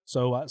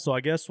 So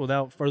I guess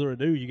without further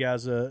ado, you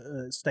guys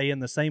stay in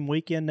the same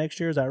weekend next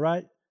year. Is that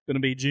right? Going to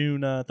be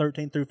June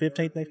 13th through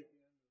 15th next.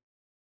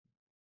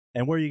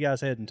 And where are you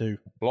guys heading to?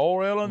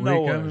 Flora, Illinois.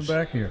 We're coming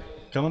back here.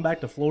 Coming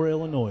back to Flora,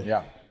 Illinois.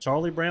 Yeah.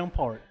 Charlie Brown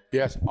Park.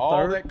 Yes,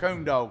 all that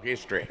coon dog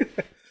history.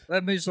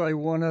 Let me say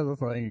one other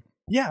thing.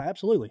 Yeah,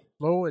 absolutely.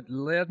 Floyd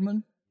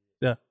Ledman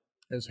Yeah.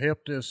 has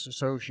helped this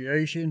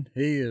association.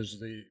 He is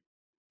the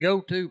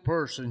go-to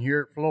person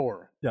here at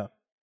Flora. Yeah.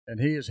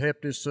 And he has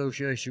helped this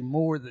association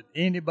more than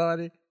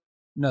anybody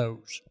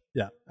knows.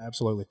 Yeah,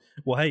 absolutely.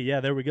 Well, hey, yeah,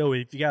 there we go.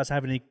 If you guys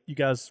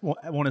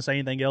want to say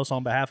anything else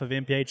on behalf of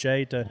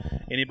MPHA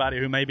to anybody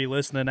who may be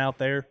listening out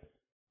there?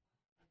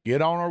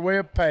 Get on our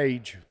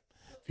webpage.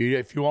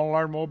 If you want to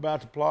learn more about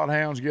the Plott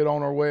Hounds, get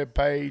on our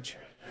webpage.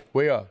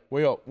 We're a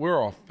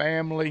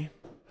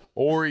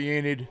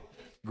family-oriented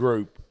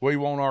group. We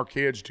want our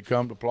kids to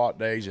come to Plott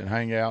Days and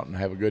hang out and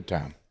have a good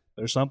time.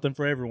 There's something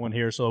for everyone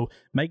here, so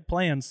make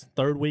plans.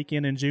 Third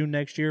weekend in June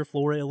next year,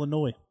 Flora,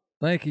 Illinois.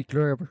 Thank you,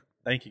 Trevor.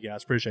 Thank you,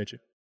 guys. Appreciate you.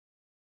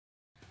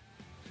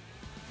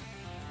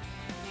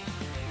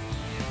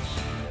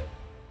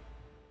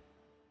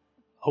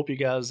 Hope you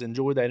guys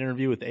enjoyed that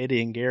interview with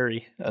Eddie and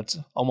Gary. It's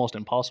almost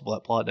impossible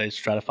at Plott Days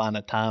to try to find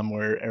a time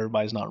where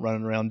everybody's not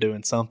running around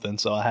doing something.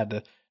 So I had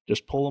to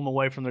just pull them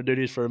away from their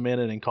duties for a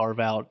minute and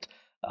carve out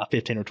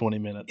 15 or 20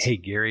 minutes. Hey,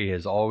 Gary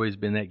has always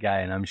been that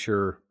guy, and I'm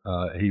sure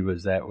he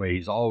was that way.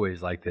 He's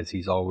always like this.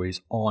 He's always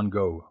on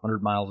go,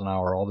 100 miles an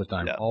hour all the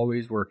time,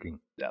 always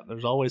working. Yeah,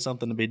 there's always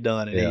something to be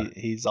done, and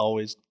he's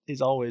always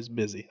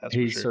busy. That's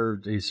for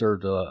sure. He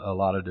served a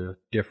lot of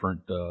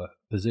different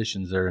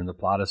positions there in the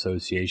Plott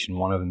Association.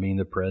 One of them being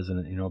the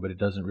president, but it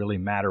doesn't really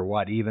matter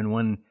what. Even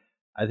when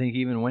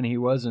he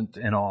wasn't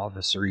an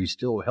officer, he's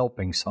still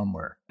helping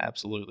somewhere.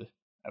 Absolutely.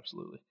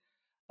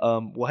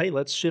 Well, hey,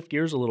 let's shift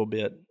gears a little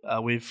bit.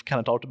 We've kind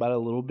of talked about it a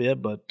little bit,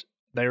 but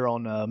there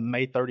on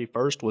May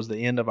 31st was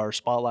the end of our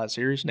Spotlight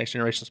Series, Next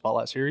Generation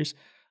Spotlight Series.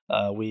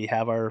 We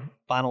have our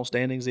final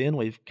standings in.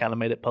 We've kind of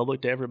made it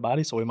public to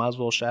everybody, so we might as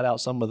well shout out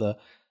some of the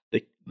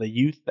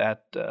youth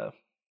that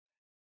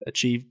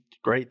achieved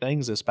great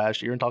things this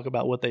past year and talk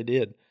about what they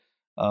did.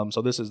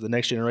 So this is the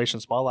Next Generation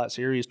Spotlight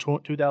Series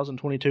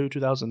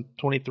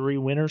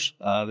 2022-2023 winners.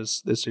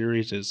 This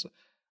series is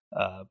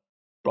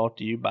brought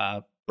to you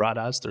by Bright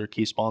Eyes. They're a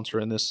key sponsor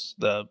in this,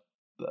 the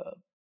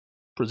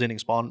presenting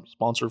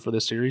sponsor for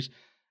this series.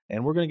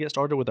 And we're going to get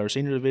started with our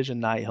Senior Division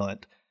Night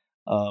Hunt.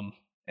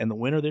 And the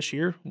winner this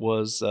year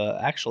was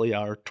actually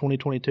our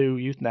 2022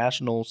 Youth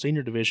National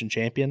Senior Division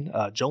champion,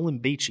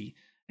 Jolin Beachy.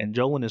 And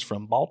Jolin is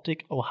from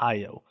Baltic,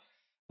 Ohio.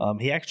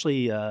 He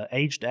actually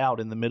aged out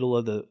in the middle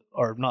of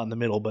not in the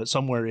middle, but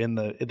somewhere in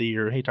the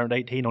year. He turned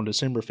 18 on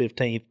December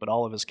 15th, but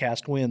all of his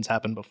cast wins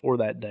happened before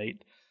that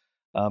date.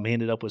 He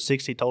ended up with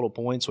 60 total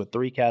points with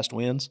 3 cast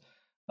wins.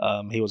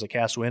 He was a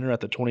cast winner at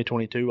the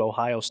 2022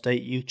 Ohio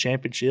State Youth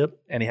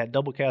Championship, and he had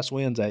double cast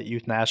wins at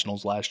Youth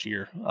Nationals last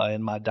year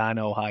in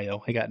Medina,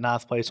 Ohio. He got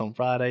 9th place on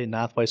Friday,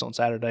 9th place on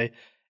Saturday,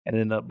 and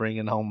ended up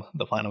bringing home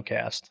the final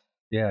cast.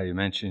 Yeah, you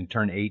mentioned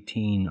turned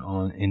 18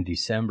 in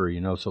December,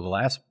 so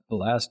the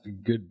last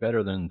good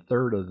better than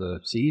third of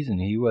the season,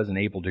 he wasn't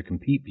able to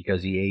compete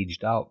because he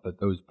aged out, but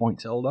those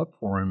points held up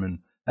for him, and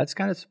that's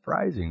kind of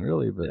surprising,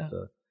 really.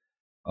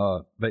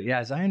 But yeah,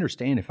 as I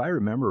understand, if I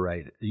remember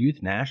right, the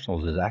Youth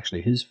Nationals is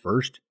actually his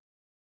first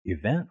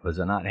event. Was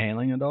it not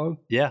handling a dog?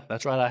 Yeah,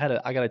 that's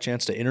right. I got a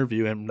chance to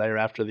interview him there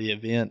after the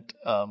event,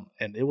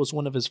 and it was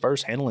one of his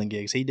first handling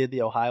gigs. He did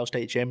the Ohio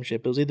State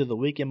Championship. It was either the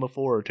weekend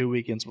before or 2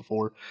 weekends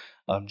before.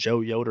 Joe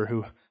Yoder,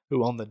 who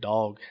owned the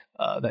dog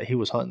that he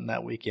was hunting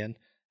that weekend,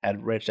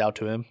 had reached out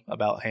to him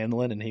about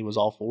handling, and he was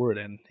all for it.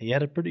 And he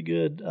had a pretty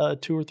good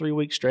 2 or 3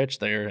 week stretch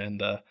there,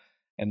 and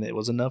it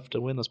was enough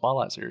to win the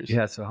Spotlight Series.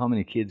 Yeah, so how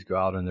many kids go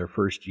out in their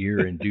first year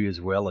and do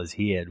as well as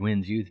he had,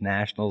 wins Youth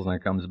Nationals, and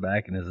then comes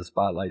back and is a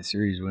Spotlight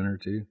Series winner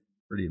too?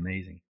 Pretty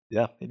amazing.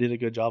 Yeah, he did a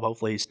good job.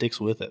 Hopefully he sticks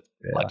with it.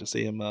 Yeah. I'd like to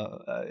see him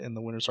in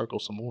the winner's circle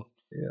some more.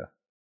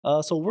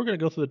 Yeah. So we're going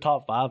to go through the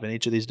top 5 in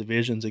each of these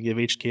divisions and give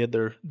each kid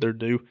their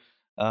due.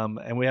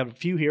 And we have a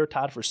few here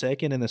tied for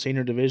second in the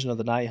senior division of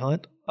the night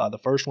hunt. The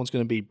first one's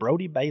going to be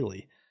Brody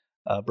Bailey.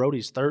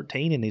 Brody's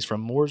 13, and he's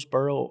from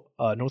Mooresboro,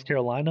 North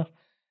Carolina.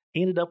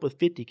 He ended up with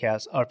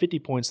 50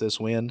 points this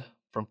win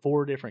from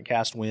 4 different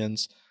cast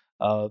wins.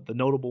 The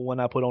notable one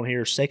I put on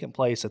here, second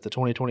place at the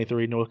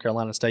 2023 North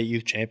Carolina State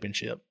Youth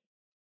Championship.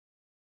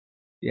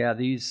 Yeah,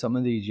 some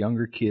of these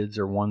younger kids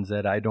are ones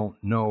that I don't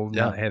know,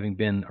 not having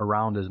been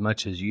around as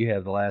much as you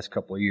have the last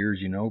couple of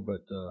years,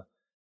 but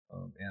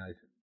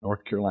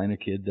North Carolina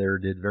kid there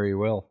did very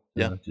well.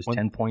 Yeah, just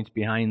 10 points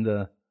behind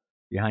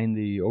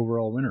the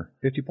overall winner,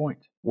 50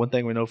 points. One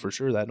thing we know for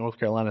sure, that North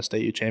Carolina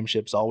State Youth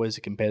Championship is always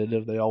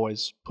competitive. They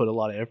always put a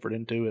lot of effort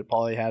into it.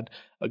 Probably had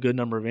a good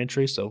number of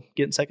entries, so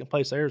getting second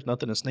place there is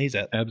nothing to sneeze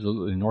at.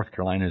 Absolutely. North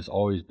Carolina has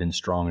always been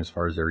strong as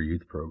far as their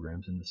youth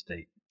programs in the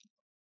state.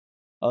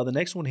 The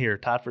next one here,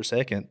 tied for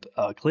second,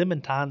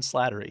 Clementine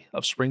Slattery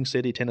of Spring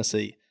City,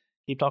 Tennessee.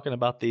 Keep talking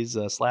about these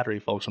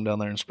Slattery folks from down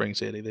there in Spring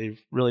City. They've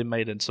really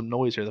made some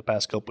noise here the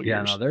past couple of years.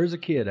 Yeah, now there's a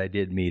kid I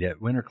did meet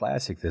at Winter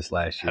Classic this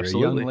last year,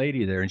 Absolutely. A young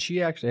lady there, and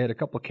she actually had a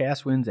couple of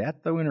cast wins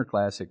at the Winter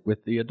Classic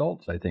with the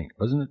adults, I think.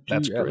 Wasn't it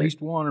That's at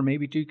least 1 or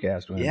maybe 2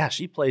 cast wins? Yeah,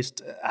 she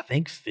placed, I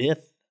think,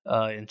 5th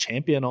in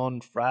champion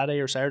on Friday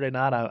or Saturday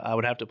night. I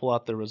would have to pull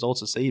out the results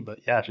to see, but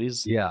yeah,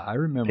 she's... Yeah, I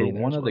remember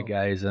one of the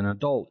guys, an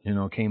adult,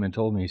 came and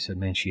told me, he said,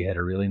 man, she had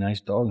a really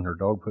nice dog, and her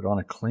dog put on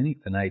a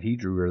clinic the night he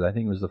drew her. I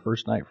think it was the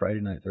first night,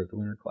 Friday night there at the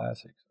Winter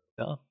Classic.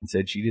 Yeah. And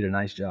said she did a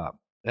nice job.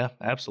 Yeah,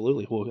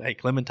 absolutely. Well, hey,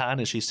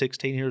 Clementine, she's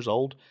 16 years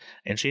old,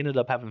 and she ended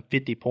up having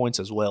 50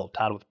 points as well,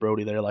 tied with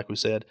Brody there, like we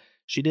said.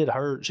 She got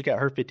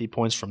her 50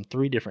 points from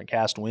 3 different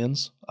cast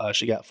wins.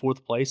 She got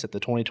 4th place at the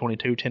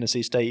 2022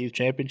 Tennessee State Youth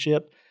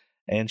Championship,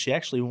 and she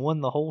actually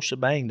won the whole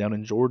shebang down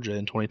in Georgia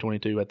in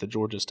 2022 at the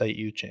Georgia State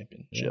Youth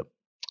Championship.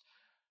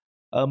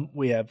 Yeah.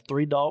 We have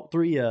three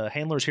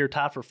handlers here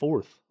tied for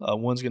 4th.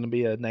 One's going to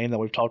be a name that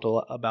we've talked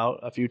about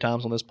a few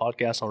times on this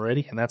podcast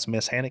already, and that's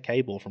Miss Hannah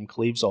Cable from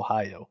Cleves,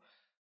 Ohio.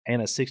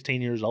 Hannah's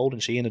 16 years old,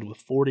 and she ended with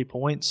 40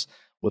 points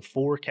with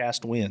 4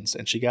 cast wins,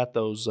 and she got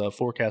those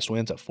 4 cast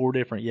wins at 4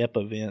 different YEP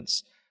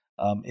events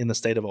in the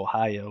state of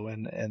Ohio.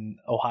 And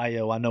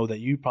Ohio, I know that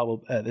you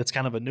probably it's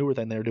kind of a newer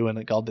thing they're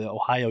doing called the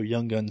Ohio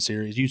Young Gun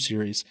Series, youth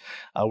series,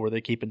 where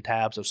they're keeping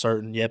tabs of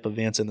certain YEP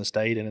events in the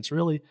state, and it's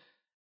really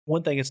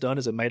one thing it's done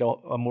is it made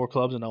more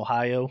clubs in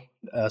Ohio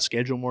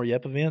schedule more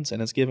YEP events,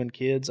 and it's given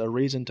kids a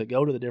reason to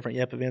go to the different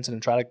YEP events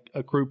and try to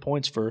accrue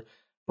points for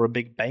a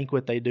big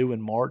banquet they do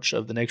in March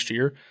of the next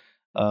year,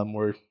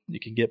 where you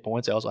can get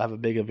points. They also have a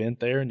big event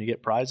there, and you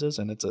get prizes,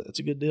 and it's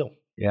a good deal.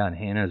 Yeah, and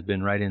Hannah's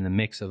been right in the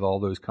mix of all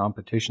those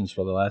competitions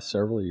for the last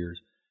several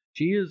years.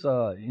 She is,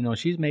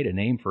 she's made a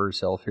name for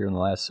herself here in the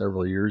last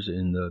several years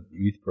in the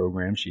youth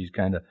program. She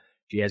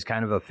has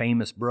kind of a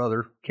famous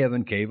brother,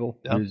 Kevin Cable,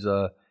 who's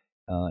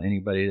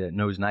anybody that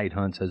knows night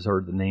hunts has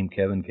heard the name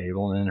Kevin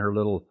Cable, and then her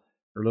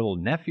little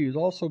nephew is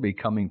also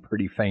becoming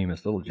pretty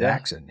famous, little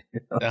Jackson.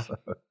 Yeah.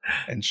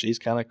 And she's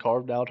kind of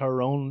carved out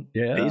her own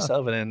piece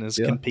of it and is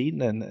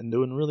competing and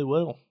doing really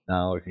well.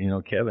 Now,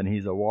 Kevin,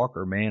 he's a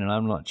walker, man, and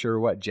I'm not sure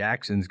what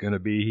Jackson's going to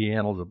be. He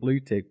handles a blue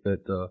tick,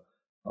 but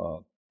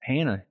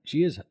Hannah,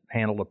 she has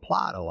handled a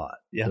Plott a lot.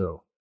 Yeah.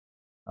 So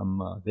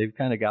they've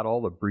kind of got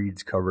all the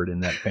breeds covered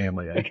in that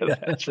family, I guess.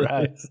 That's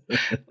right.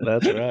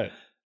 That's right.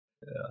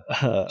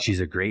 Yeah. She's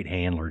a great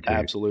handler, too.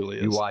 Absolutely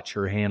is. You watch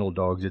her handle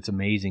dogs. It's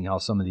amazing how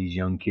some of these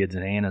young kids,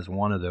 and Anna's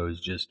one of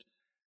those,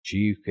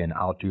 she can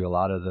outdo a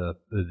lot of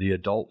the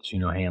adults,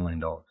 handling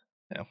dogs.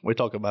 Yeah, we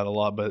talk about it a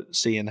lot, but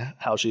seeing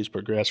how she's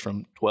progressed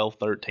from 12,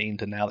 13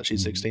 to now that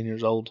she's 16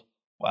 years old,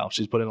 wow,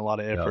 she's put in a lot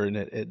of effort,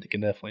 and you can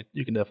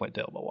definitely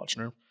tell by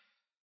watching her.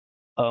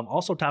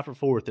 Also tied for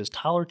 4th is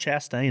Tyler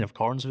Chastain of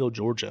Carnesville,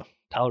 Georgia.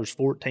 Tyler's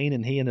 14,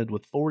 and he ended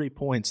with 40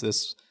 points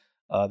this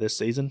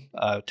season.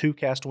 2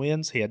 cast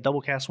wins. He had double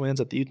cast wins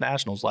at the Youth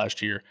Nationals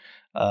last year.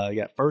 He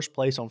got 1st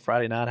place on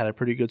Friday night, had a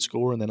pretty good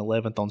score, and then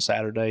 11th on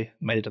Saturday.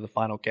 Made it to the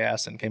final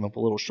cast and came up a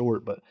little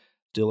short, but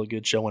still a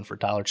good showing for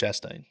Tyler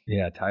Chastain.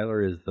 Yeah,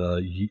 Tyler is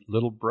the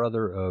little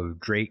brother of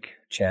Drake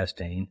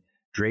Chastain.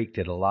 Drake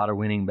did a lot of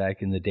winning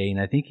back in the day, and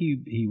I think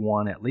he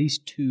won at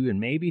least 2 and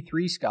maybe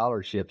 3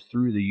 scholarships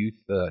through the Youth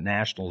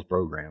Nationals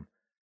program,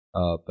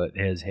 but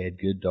has had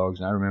good dogs.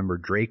 And I remember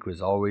Drake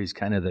was always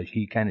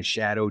he kind of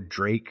shadowed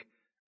Drake,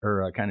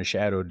 or kind of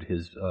shadowed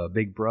his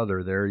big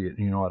brother there,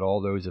 at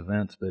all those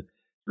events. But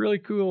it's really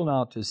cool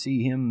now to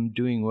see him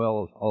doing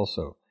well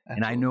also. Absolutely.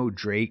 And I know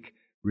Drake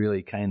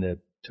really kind of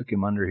took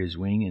him under his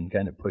wing and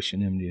kind of pushing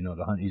him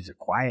to hunt. He's a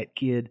quiet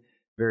kid,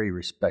 very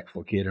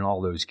respectful kid, and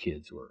all those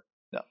kids were.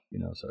 Yeah.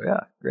 So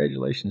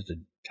congratulations to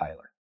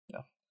Tyler.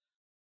 Yeah.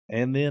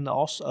 And then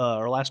also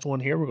our last one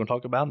here we're going to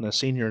talk about in the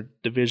senior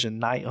division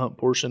night hunt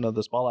portion of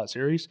the Spotlight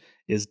Series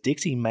is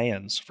Dixie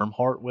Manns from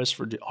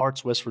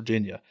Harts, West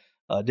Virginia.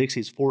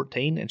 Dixie's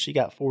 14, and she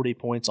got 40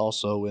 points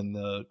also in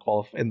the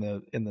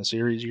in the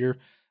series year.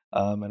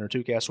 And her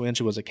 2-cast win,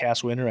 she was a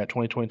cast winner at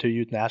 2022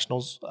 Youth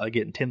Nationals,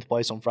 getting 10th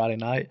place on Friday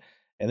night.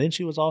 And then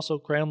she was also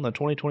crowned the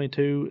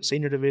 2022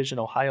 Senior Division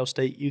Ohio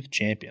State Youth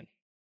Champion.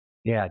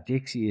 Yeah,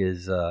 Dixie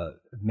is,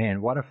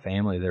 man, what a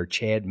family there.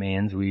 Chad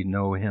Manns, we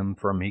know him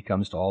from, he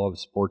comes to all of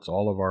sports,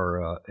 all of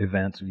our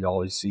events. We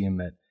always see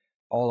him at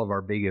all of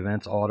our big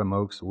events. Autumn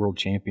Oaks World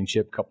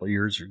Championship a couple of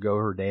years ago.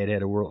 Her dad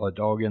had a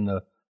dog in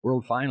the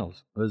World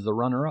Finals. It was the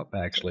runner-up,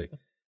 actually.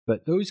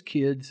 But those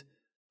kids,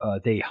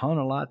 they hunt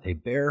a lot. They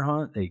bear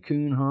hunt. They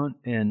coon hunt.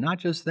 And not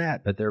just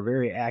that, but they're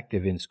very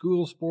active in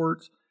school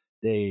sports.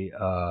 They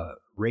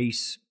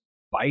race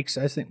bikes,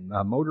 I think,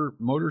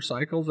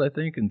 motorcycles, I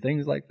think, and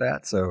things like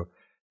that. So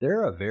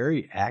they're a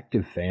very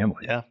active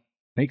family. Yeah.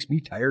 Makes me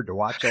tired to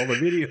watch all the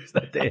videos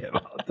that they have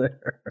out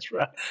there. That's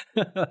right.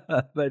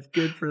 But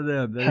good for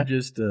them. They're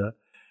just,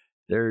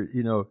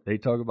 they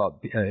talk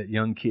about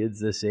young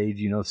kids this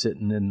age,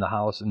 sitting in the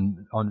house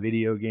and on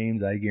video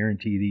games. I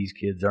guarantee these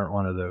kids aren't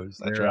one of those.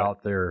 They're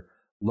out there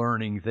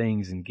learning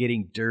things and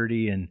getting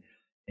dirty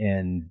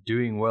and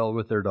doing well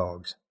with their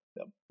dogs.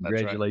 Yep,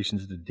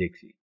 congratulations to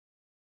Dixie.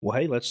 Well,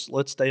 hey, let's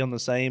stay on the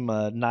same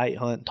night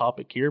hunt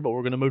topic here, but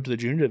we're going to move to the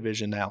junior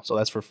division now. So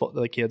that's for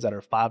the kids that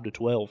are 5 to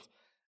 12.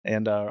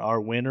 And our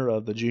winner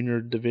of the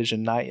junior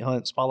division night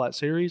hunt Spotlight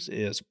Series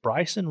is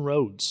Bryson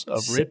Rhodes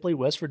of Ripley,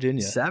 West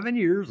Virginia. 7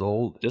 years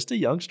old. Just a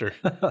youngster.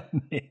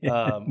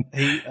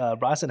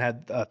 Bryson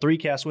had 3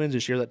 cast wins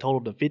this year that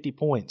totaled to 50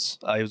 points.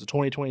 He was the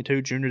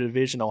 2022 junior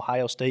division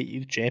Ohio State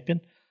Youth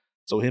Champion.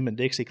 So him and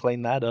Dixie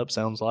cleaned that up,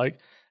 sounds like.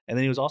 And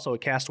then he was also a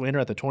cast winner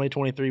at the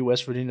 2023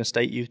 West Virginia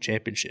State Youth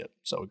Championship.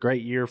 So a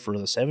great year for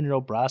the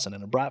 7-year-old Bryson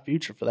and a bright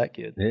future for that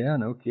kid. Yeah,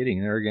 no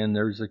kidding. There again,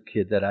 there's a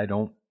kid that I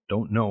don't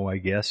know, I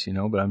guess,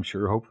 but I'm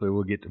sure hopefully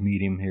we'll get to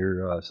meet him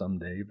here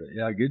someday. But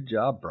yeah, good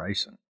job,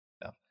 Bryson.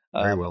 Yeah,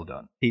 very well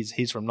done.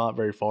 He's from not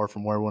very far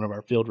from where one of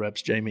our field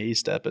reps, Jamie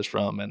Estep, is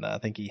from, and I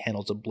think he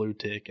handles a blue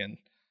tick, and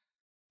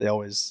they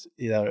always,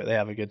 they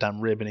have a good time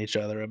ribbing each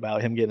other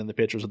about him getting in the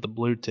pictures with the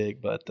blue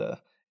tick, but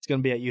it's going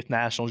to be at Youth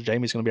Nationals.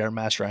 Jamie's going to be our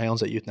Master of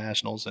Hounds at Youth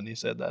Nationals, and he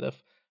said that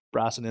if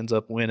Bryson ends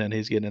up winning,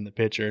 he's getting in the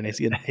picture, and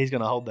he's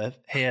going to hold the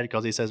head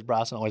because he says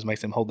Bryson always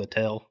makes him hold the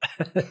tail.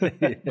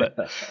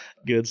 But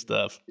good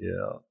stuff.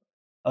 Yeah.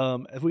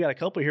 If we got a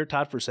couple here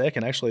tied for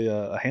second, actually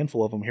a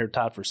handful of them here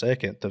tied for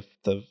second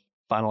to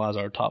finalize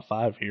our top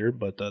 5 here,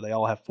 but they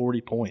all have 40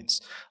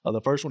 points.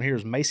 The first one here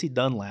is Macy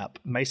Dunlap.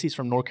 Macy's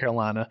from North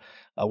Carolina.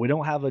 We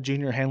don't have a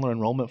junior handler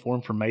enrollment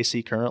form for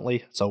Macy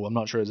currently, so I'm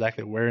not sure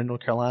exactly where in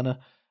North Carolina.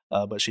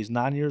 But she's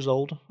 9 years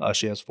old.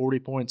 She has 40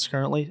 points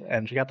currently,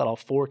 and she got that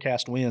off 4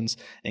 cast wins,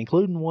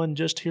 including one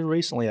just here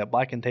recently at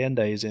Black and Tan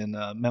Days in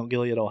Mount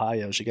Gilead,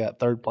 Ohio. She got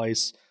 3rd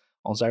place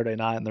on Saturday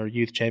night in their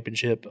youth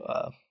championship.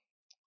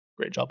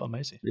 Great job by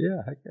Macy.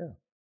 Yeah, heck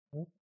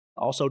yeah.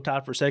 Also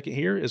tied for second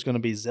here is going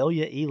to be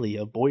Zelia Ely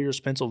of Boyers,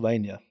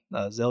 Pennsylvania.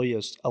 Zelia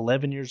is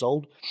 11 years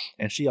old,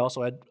 and she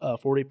also had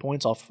 40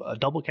 points off a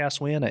double cast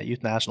win at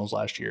Youth Nationals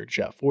last year.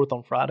 She got 4th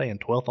on Friday and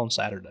 12th on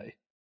Saturday.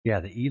 Yeah,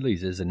 the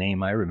Elys is a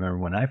name I remember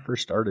when I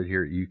first started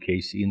here at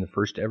UKC in the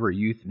first ever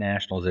Youth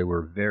Nationals.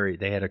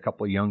 They had a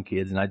couple of young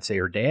kids, and I'd say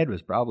her dad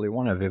was probably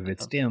one of them.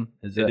 It's Tim.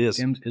 It is.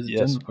 Tim?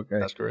 Yes, Tim? Okay.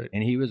 That's correct.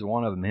 And he was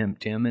one of them.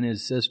 Tim and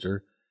his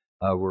sister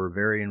were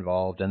very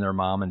involved, and their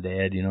mom and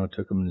dad,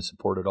 took them and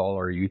supported all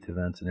our youth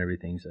events and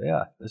everything. So,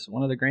 yeah, this is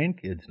one of the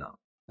grandkids now.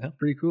 Yeah.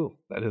 Pretty cool.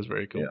 That is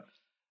very cool. Yeah.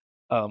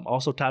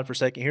 Also tied for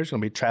second here is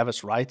going to be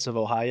Travis Wrights of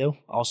Ohio,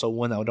 also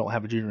one that we don't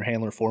have a junior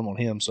handler form on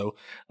him. So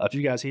if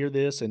you guys hear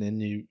this and then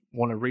you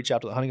want to reach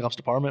out to the hunting ops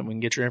department, we can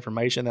get your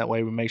information. That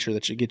way we make sure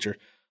that you get your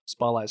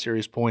Spotlight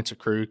Series points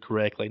accrued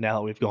correctly. Now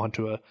that we've gone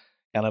to a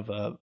kind of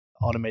a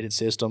automated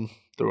system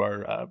through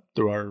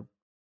our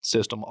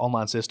system,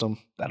 online system,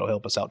 that'll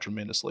help us out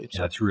tremendously.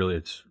 So, it's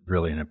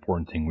really an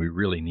important thing. We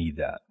really need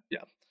that. Yeah.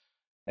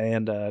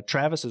 And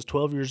Travis is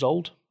 12 years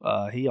old.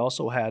 He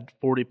also had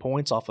 40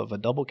 points off of a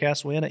double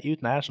cast win at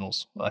Youth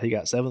Nationals. He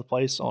got 7th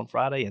place on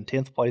Friday and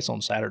 10th place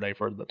on Saturday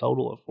for the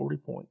total of 40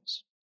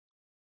 points.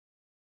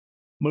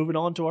 Moving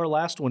on to our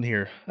last one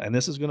here, and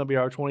this is going to be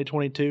our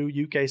 2022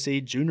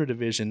 UKC Junior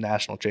Division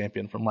National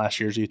Champion from last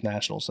year's Youth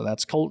Nationals. So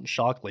that's Colton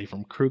Shockley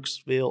from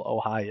Crooksville,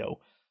 Ohio.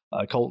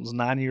 Colton's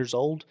 9 years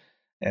old,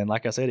 And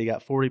like I said, he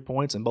got 40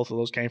 points, and both of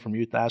those came from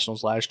Youth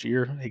Nationals last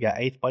year. He got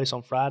 8th place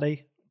on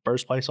Friday,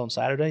 1st place on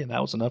Saturday, and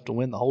that was enough to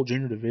win the whole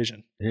junior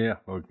division. Yeah,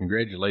 well,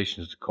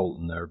 congratulations to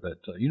Colton there. But,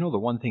 the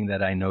one thing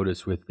that I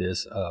noticed with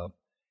this,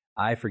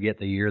 I forget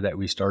the year that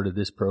we started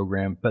this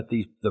program, but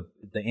the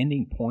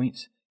ending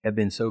points have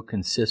been so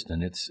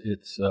consistent.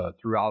 It's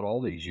throughout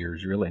all these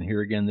years, really. And here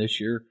again this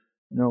year,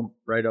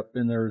 right up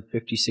in there,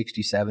 50,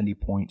 60, 70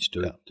 points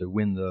to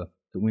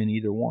win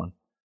either one.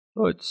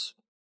 So it's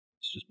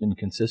just been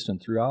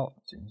consistent throughout,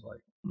 it seems like.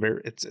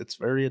 It's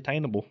very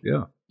attainable.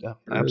 Yeah. Yeah,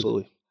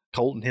 absolutely.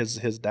 Colton,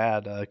 his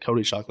dad,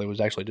 Cody Shockley,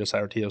 was actually just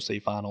at our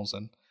TOC finals,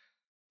 and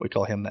we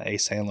call him the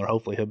ace handler.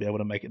 Hopefully he'll be able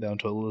to make it down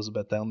to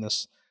Elizabethtown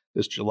this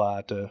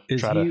July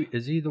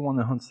Is he the one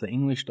that hunts the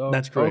English dogs?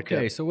 That's correct.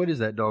 Okay, yeah. So what is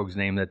that dog's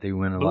name that they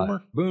win a Boomer?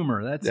 lot?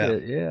 Boomer, that's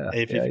it, yeah.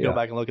 If you go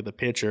back and look at the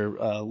picture,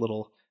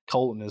 little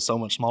Colton is so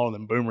much smaller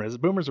than Boomer is.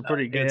 Boomer's a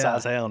pretty good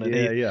size hound,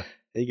 and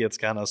he gets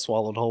kind of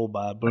swallowed whole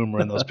by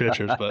Boomer in those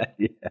pictures. But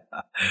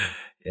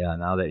yeah,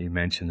 now that you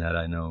mention that,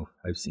 I know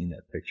I've seen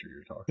that picture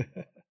you're talking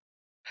about.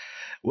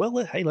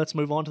 Well, hey, let's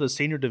move on to the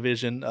senior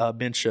division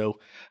bench show.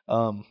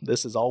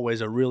 This is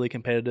always a really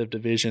competitive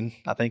division.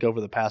 I think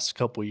over the past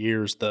couple of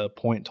years, the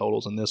point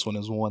totals in this one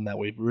is one that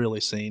we've really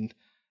seen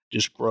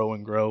just grow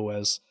and grow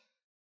as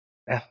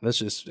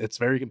it's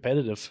very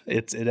competitive.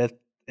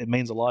 It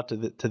means a lot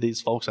to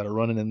these folks that are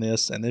running in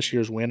this. And this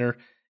year's winner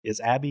is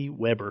Abby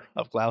Weber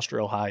of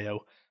Gloucester,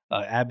 Ohio.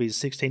 Abby's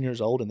 16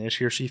 years old, and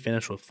this year she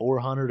finished with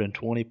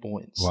 420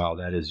 points. Wow,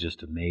 that is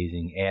just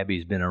amazing.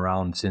 Abby's been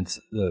around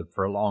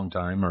for a long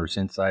time, or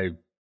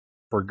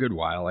for a good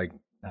while,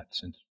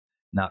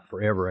 not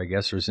forever, I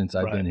guess, or since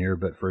I've been here,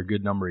 but for a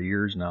good number of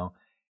years now,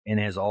 and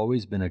has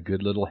always been a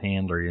good little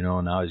handler,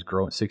 and now he's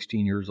growing,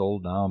 16 years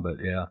old now,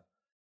 but yeah,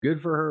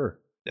 good for her.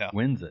 Yeah.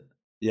 Wins it.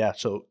 Yeah,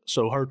 so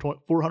her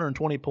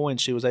 420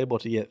 points, she was able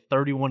to get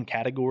 31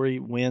 category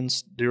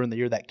wins during the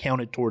year that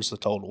counted towards the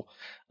total.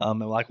 And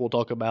like we'll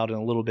talk about in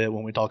a little bit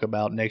when we talk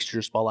about next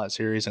year's Spotlight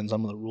Series and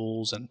some of the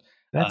rules and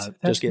that's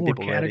just get more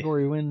people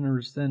category ready.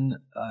 Winners than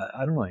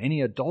I don't know,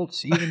 any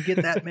adults even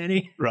get that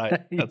many.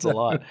 Right, that's a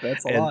lot.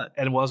 That's a lot.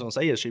 And what I was going to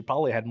say is she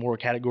probably had more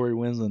category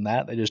wins than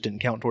that. They just didn't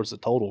count towards the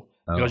total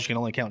because you can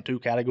only count 2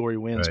 category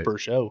wins per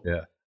show.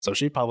 Yeah. So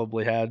she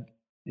probably had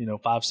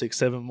 5, 6,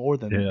 7 more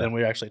than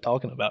we're actually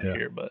talking about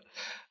here. But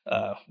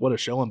what a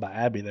showing by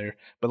Abby there.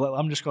 But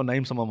I'm just going to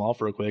name some of them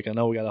off real quick. I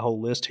know we got a whole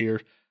list here,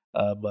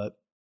 but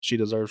she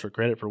deserves her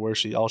credit for where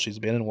all she's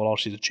been and what all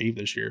she's achieved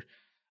this year.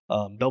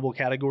 Double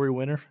category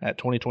winner at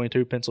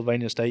 2022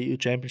 Pennsylvania State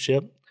Youth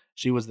Championship.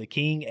 She was the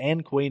king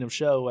and queen of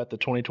show at the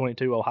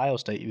 2022 Ohio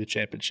State Youth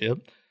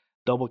Championship.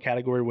 Double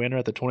category winner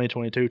at the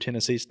 2022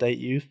 Tennessee State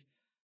Youth.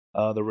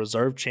 The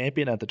reserve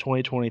champion at the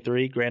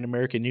 2023 Grand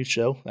American Youth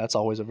Show. That's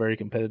always a very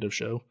competitive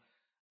show.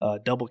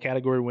 Double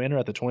category winner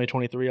at the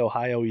 2023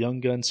 Ohio Young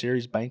Gun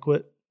Series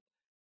Banquet.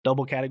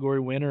 Double category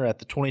winner at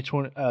the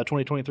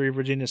 2023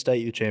 Virginia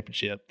State Youth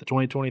Championship. The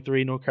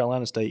 2023 North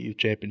Carolina State Youth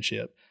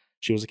Championship.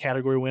 She was a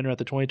category winner at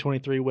the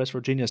 2023 West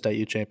Virginia State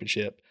Youth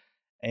Championship.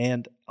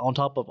 And on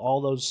top of all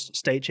those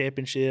state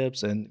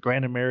championships and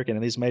Grand American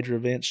and these major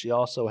events, she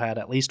also had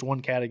at least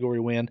one category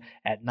win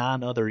at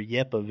 9 other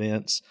YEP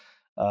events,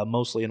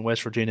 mostly in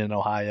West Virginia and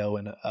Ohio,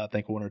 and I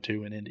think 1 or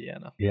 2 in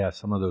Indiana. Yeah,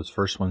 some of those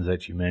first ones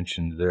that you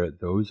mentioned,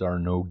 those are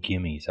no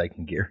gimmies. I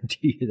can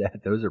guarantee you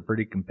that. Those are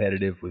pretty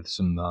competitive with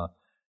some,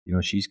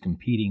 she's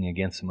competing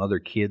against some other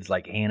kids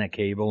like Hannah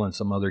Cable and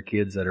some other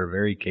kids that are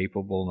very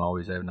capable and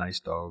always have nice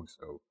dogs.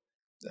 So,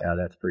 yeah,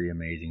 that's pretty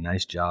amazing.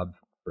 Nice job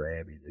for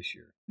Abby this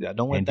year. Yeah,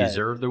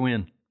 deserve the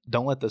win.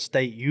 Don't let the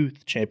state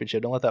youth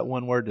championship, don't let that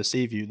one word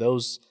deceive you.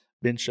 Those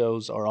bench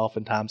shows are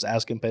oftentimes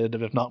as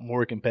competitive, if not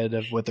more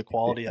competitive, with the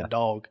quality of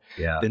dog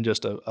than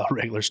just a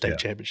regular state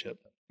championship.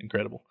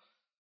 Incredible.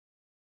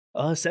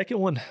 Second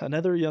one,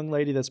 another young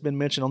lady that's been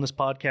mentioned on this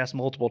podcast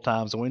multiple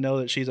times, and we know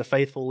that she's a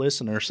faithful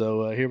listener.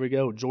 So here we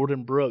go.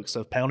 Jordan Brooks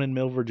of Pounding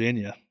Mill,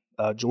 Virginia.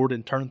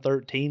 Jordan turned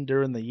 13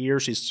 during the year.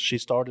 She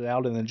started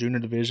out in the junior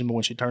division, but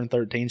when she turned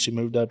 13, she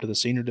moved up to the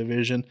senior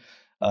division.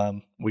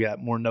 We got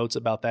more notes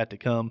about that to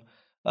come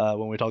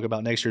when we talk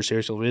about next year's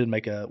series. So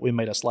we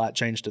made a slight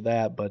change to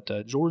that.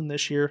 But Jordan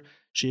this year,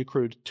 she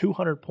accrued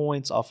 200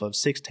 points off of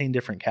 16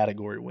 different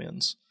category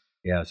wins.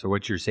 Yeah, so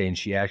what you're saying,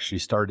 she actually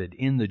started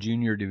in the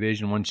junior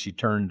division. Once she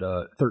turned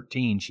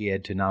 13, she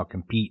had to now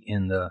compete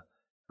in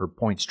her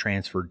points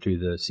transferred to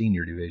the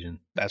senior division.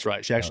 That's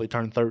right. She actually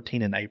turned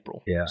 13 in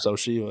April. Yeah. So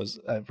she was,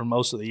 for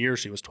most of the year,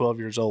 she was 12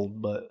 years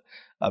old, but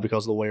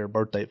because of the way her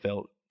birthday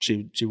felt,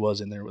 she was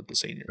in there with the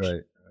seniors.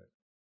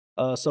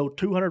 Right. So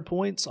 200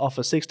 points off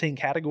of 16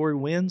 category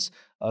wins.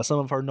 Some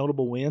of her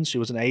notable wins, she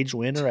was an age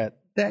winner at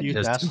that Youth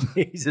just Nationals.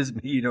 Amazes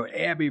me,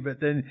 Abby, but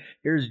then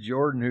here's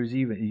Jordan, who's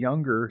even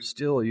younger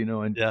still,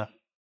 and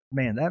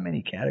man, that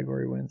many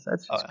category wins,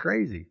 that's just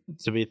crazy.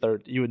 To be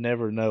you would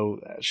never know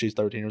she's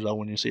 13 years old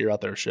when you see her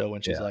out there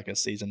showing she's like a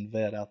seasoned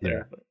vet out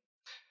there.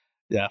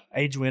 But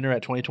age winner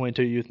at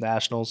 2022 Youth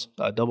Nationals,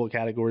 a double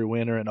category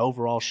winner, an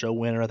overall show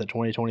winner at the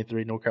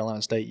 2023 North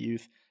Carolina State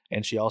Youth,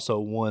 and she also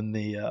won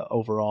the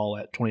overall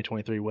at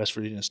 2023 West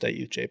Virginia State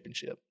Youth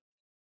Championship.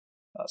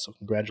 So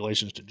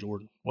congratulations to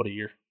Jordan. What a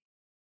year.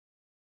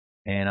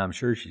 And I'm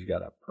sure she's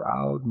got a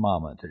proud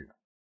mama, too.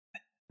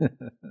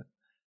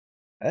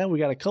 And we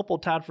got a couple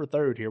tied for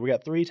third here. We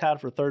got 3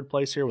 tied for third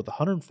place here with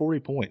 140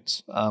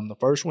 points. The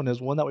first one is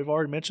one that we've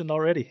already mentioned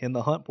already in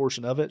the hunt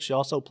portion of it. She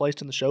also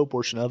placed in the show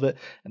portion of it,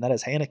 and that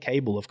is Hannah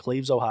Cable of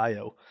Cleves,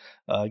 Ohio.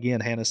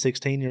 Again, Hannah's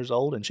 16 years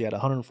old, and she had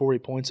 140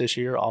 points this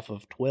year off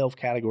of 12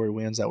 category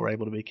wins that were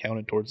able to be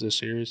counted towards this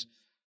series.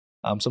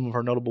 Some of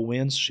her notable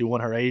wins: she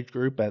won her age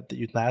group at the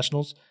Youth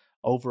Nationals,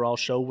 overall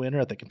show winner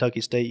at the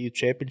Kentucky State Youth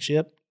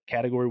Championship,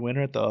 category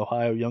winner at the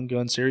Ohio Young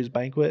Gun Series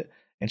Banquet,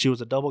 and she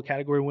was a double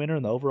category winner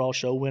and the overall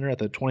show winner at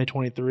the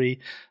 2023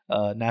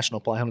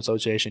 National Plothound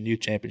Association Youth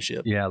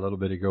Championship. Yeah, a little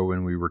bit ago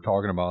when we were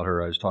talking about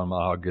her, I was talking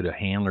about how good a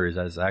handler is.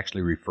 I was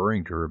actually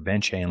referring to her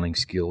bench handling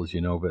skills,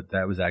 but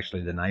that was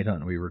actually the night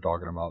hunt we were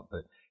talking about.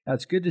 But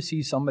it's good to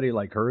see somebody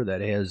like her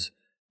that has,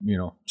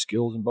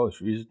 skills in both.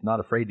 She's not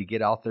afraid to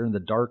get out there in the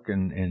dark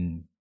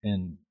and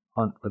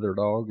hunt with her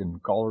dog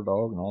and call her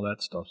dog and all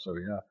that stuff. So,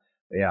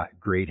 yeah,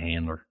 great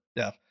handler.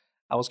 Yeah.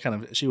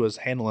 She was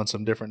handling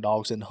some different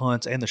dogs in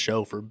hunts and the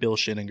show for Bill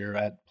Schinninger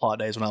at Plott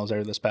Days when I was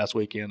there this past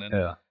weekend. And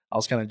I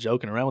was kind of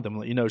joking around with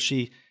him.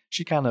 She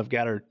kind of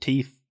got her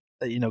teeth,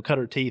 cut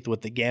her teeth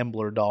with the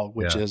Gambler dog,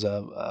 which is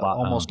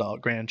almost a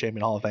Grand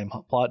Champion Hall of Fame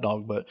Plott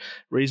dog. But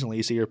recently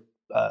you see her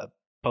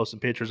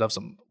posting pictures of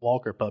some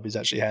Walker puppies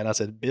that she had. I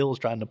said, Bill's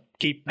trying to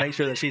make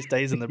sure that she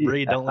stays in the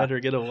breed. Don't let her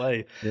get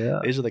away.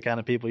 Yeah. These are the kind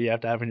of people you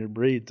have to have in your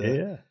breed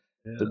to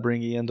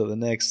bring you into the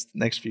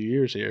next few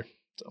years here.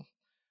 So.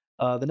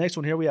 The next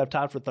one here we have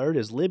tied for third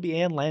is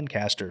Libby Ann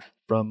Lancaster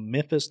from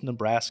Memphis,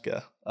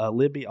 Nebraska.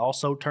 Libby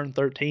also turned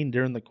 13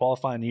 during the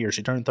qualifying year.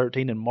 She turned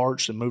 13 in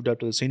March and moved up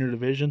to the senior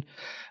division.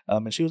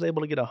 And she was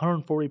able to get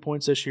 140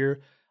 points this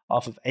year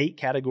off of 8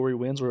 category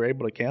wins we were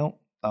able to count.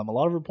 A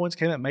lot of her points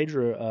came at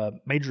major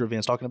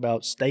events, talking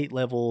about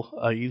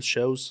state-level youth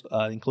shows,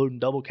 including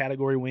double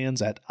category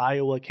wins at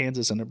Iowa,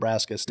 Kansas, and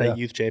Nebraska state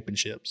youth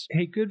championships.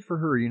 Hey, good for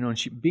her. And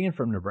she, being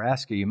from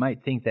Nebraska, you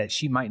might think that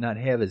she might not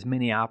have as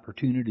many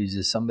opportunities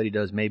as somebody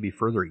does maybe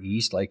further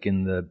east, like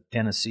in the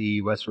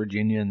Tennessee, West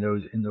Virginia, and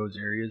those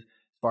areas,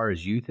 as far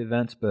as youth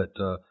events. But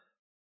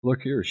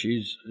look here,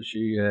 there's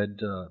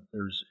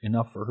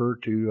enough for her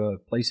to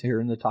place here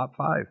in the top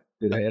 5.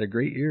 That had a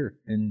great year,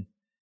 and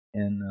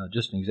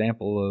just an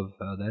example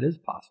of that is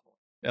possible.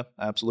 Yeah,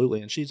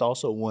 absolutely. And she's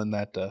also one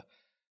that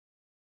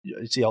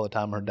you see all the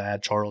time. Her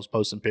dad, Charles,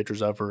 posting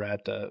pictures of her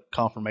at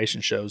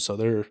confirmation shows.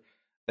 So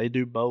they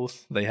do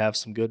both. They have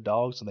some good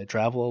dogs, and they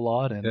travel a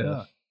lot. And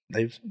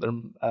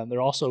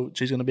they're also,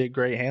 she's going to be a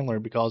great handler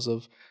because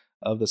of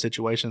the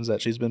situations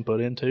that she's been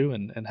put into,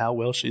 and how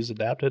well she's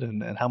adapted,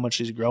 and how much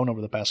she's grown over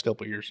the past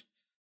couple of years.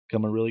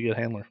 Become a really good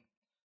handler.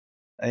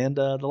 And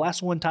the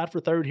last one tied for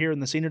third here in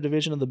the senior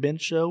division of the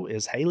bench show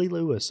is Haley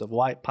Lewis of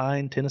White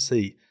Pine,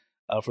 Tennessee.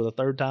 For the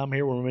third time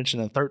here, we're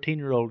mentioning a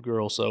 13-year-old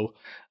girl. So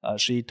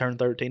she turned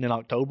 13 in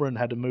October and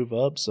had to move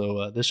up.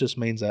 So this just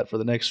means that for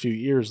the next few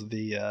years,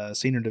 the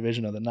senior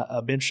division of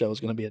the bench show is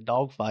going to be a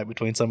dogfight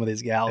between some of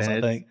these gals, I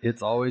think.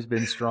 It's always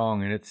been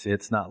strong, and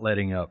it's not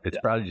letting up. It's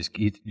probably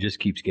just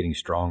keeps getting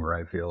stronger,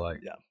 I feel like.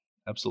 Yeah,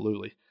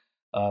 absolutely.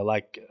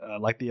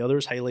 Like the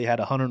others, Haley had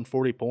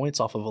 140 points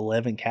off of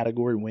 11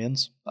 category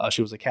wins.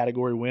 She was a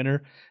category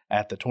winner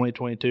at the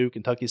 2022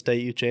 Kentucky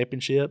State Youth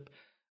Championship,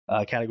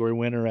 category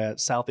winner at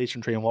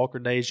Southeastern Tree and Walker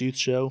Days Youth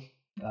Show,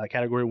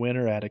 category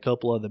winner at a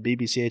couple of the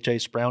BBCHA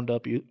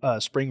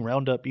Spring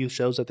Roundup Youth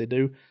shows that they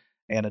do,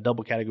 and a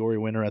double category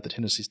winner at the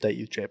Tennessee State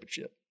Youth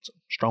Championship. So,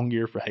 strong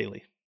year for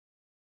Haley.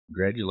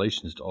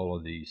 Congratulations to all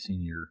of the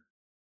senior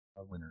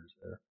winners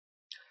there.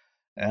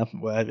 Yeah,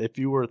 well, if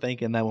you were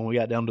thinking that when we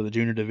got down to the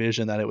junior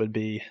division that it would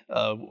be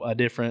a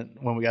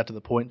different when we got to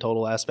the point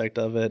total aspect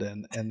of it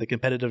and the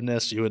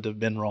competitiveness, you would have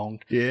been wrong.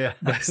 Yeah,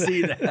 I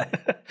see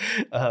that.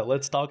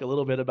 Let's talk a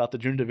little bit about the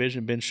junior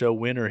division bench show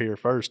winner here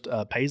first.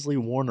 Paisley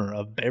Warner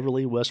of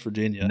Beverly, West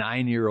Virginia.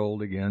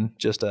 9-year-old again.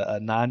 Just a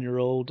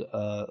 9-year-old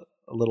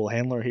little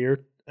handler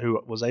here who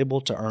was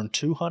able to earn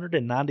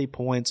 290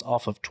 points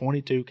off of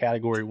 22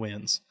 category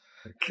wins.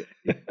 Okay.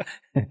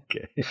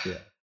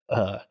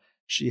 Yeah.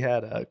 She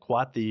had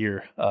quite the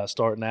year,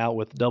 starting out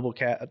with double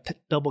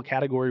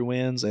category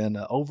wins and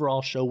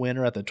overall show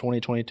winner at the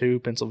 2022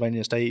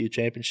 Pennsylvania State Youth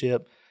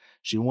Championship.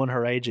 She won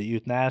her age at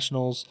Youth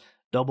Nationals,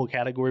 double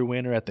category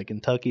winner at the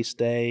Kentucky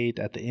State,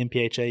 at the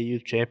MPHA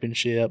Youth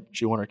Championship.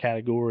 She won her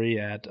category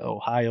at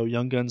Ohio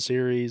Young Gun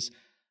Series,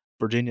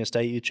 Virginia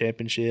State Youth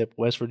Championship,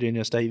 West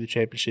Virginia State Youth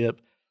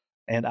Championship.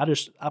 And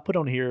I put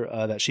on here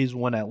that she's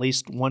won at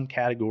least one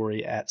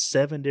category at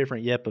 7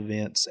 different YEP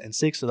events, and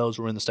 6 of those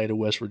were in the state of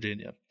West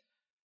Virginia.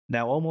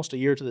 Now, almost a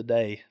year to the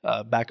day,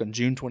 back on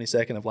June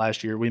 22nd of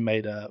last year, we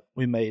made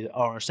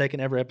our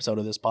second ever episode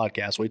of this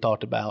podcast. We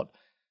talked about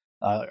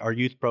our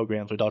youth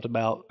programs. We talked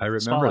about I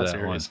remember that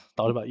series. one.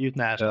 Talked about youth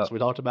nationals. Yeah. We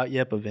talked about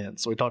YEP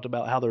events. We talked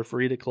about how they're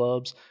free to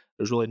clubs.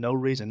 There's really no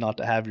reason not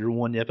to have your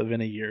one YEP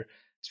event a year.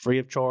 It's free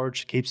of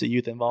charge. Keeps the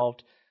youth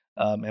involved.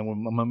 And I'm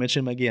going to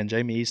mention him again,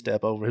 Jamie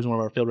Eastepover, who's one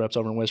of our field reps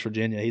over in West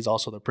Virginia. He's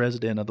also the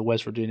president of the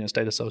West Virginia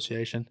State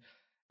Association.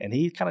 And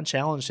he kind of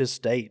challenged his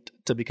state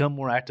to become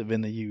more active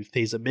in the youth.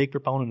 He's a big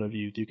proponent of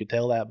youth. You could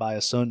tell that by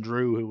his son,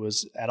 Drew, who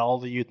was at all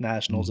the youth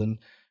nationals and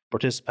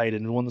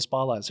participated and won the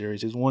Spotlight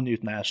Series. He's won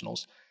youth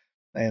nationals.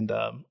 And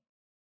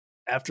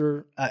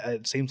after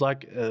it seems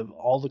like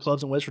all the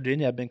clubs in West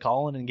Virginia have been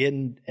calling and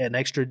getting an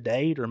extra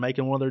date or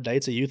making one of their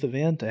dates a youth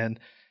event. And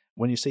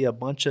when you see a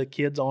bunch of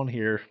kids on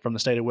here from the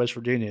state of West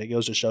Virginia, it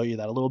goes to show you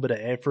that a little bit of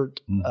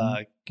effort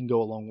can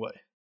go a long way.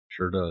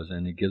 Sure does,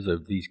 and it gives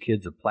these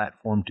kids a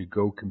platform to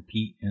go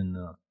compete. And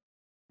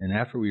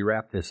after we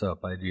wrap this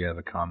up, I do have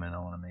a comment I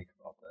want to make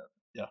about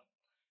that. Yeah.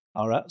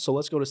 All right, so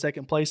let's go to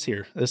second place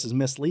here. This is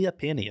Miss Leah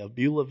Penny of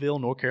Beulahville,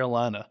 North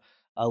Carolina.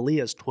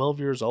 Leah's 12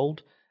 years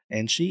old,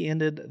 and she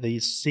ended the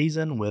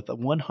season with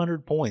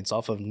 100 points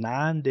off of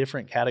 9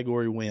 different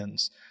category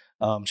wins.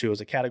 She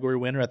was a category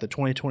winner at the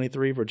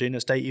 2023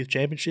 Virginia State Youth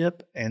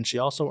Championship, and she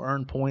also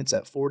earned points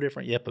at 4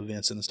 different YEP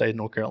events in the state of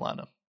North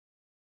Carolina.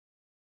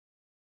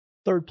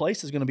 Third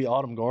place is going to be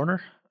Autumn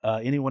Garner.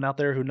 Anyone out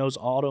there who knows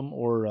Autumn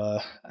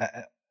or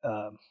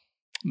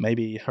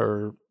maybe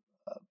her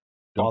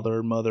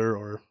father, mother,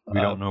 or we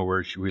don't know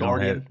where we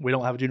guardian. We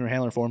don't have a junior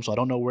handler for him, so I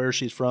don't know where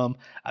she's from.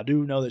 I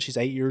do know that she's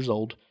 8 years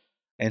old,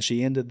 and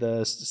she ended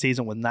the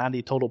season with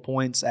 90 total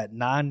points at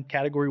 9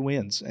 category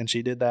wins, and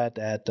she did that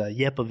at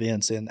YEP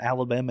events in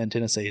Alabama and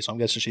Tennessee. So I'm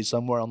guessing she's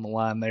somewhere on the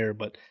line there,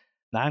 but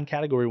 9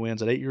 category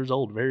wins at 8 years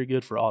old. Very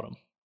good for Autumn.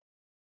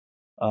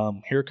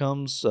 Here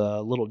comes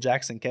little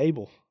Jackson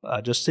Cable,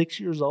 just 6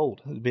 years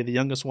old. He'd be the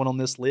youngest one on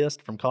this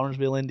list from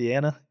Connersville,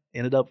 Indiana.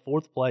 Ended up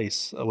 4th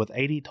place with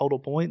 80 total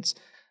points,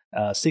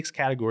 6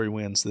 category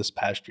wins this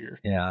past year.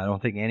 Yeah, I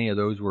don't think any of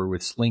those were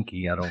with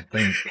Slinky, I don't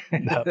think.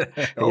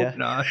 Hope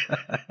not.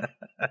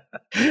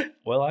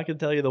 Well, I can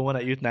tell you the one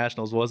at Youth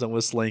Nationals wasn't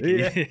with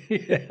Slinky.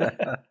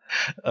 Yeah.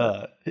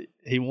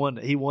 He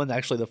won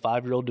actually the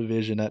 5-year-old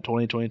division at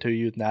 2022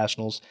 Youth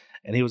Nationals,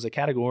 and he was a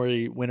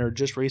category winner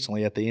just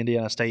recently at the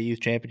Indiana State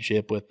Youth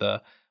Championship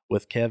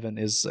with Kevin,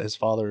 his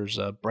father's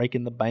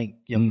Breaking the Bank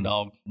young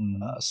dog.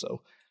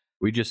 So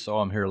we just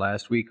saw him here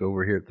last week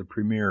over here at the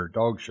Premier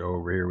Dog Show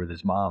over here with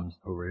his mom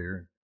over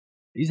here.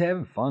 He's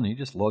having fun. He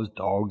just loves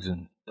dogs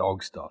and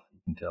dog stuff. You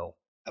can tell.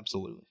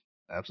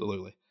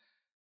 Absolutely.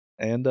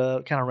 And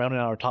kind of rounding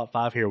out our top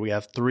 5 here, we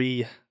have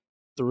three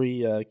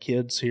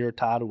kids here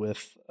tied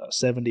with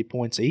 70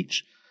 points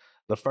each.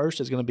 The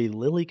first is going to be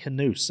Lily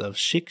Canoose of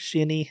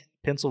Chickasha,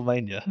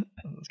 Pennsylvania.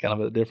 It's kind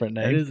of a different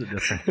name. It is a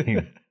different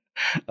name.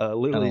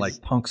 Kind of like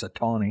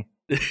Punxsutawney.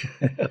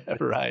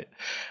 Right.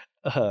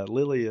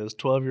 Lily is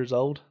 12 years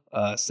old,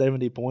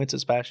 70 points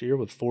this past year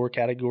with 4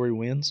 category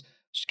wins.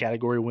 She's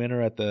category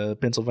winner at the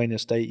Pennsylvania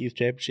State Youth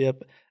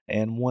Championship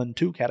and won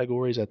 2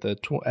 categories at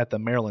the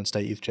Maryland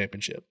State Youth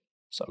Championship.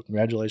 So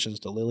congratulations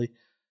to Lily.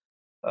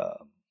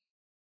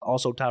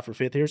 Also tied for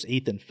 5th here is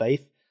Ethan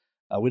Faith.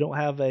 We don't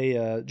have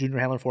a junior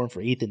handler for him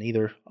for Ethan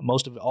either.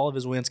 All of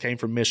his wins came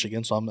from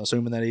Michigan, so I'm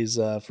assuming that he's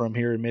from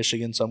here in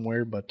Michigan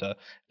somewhere. But if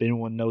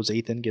anyone knows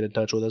Ethan, get in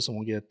touch with us, and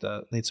we'll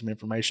need some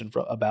information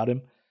about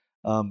him.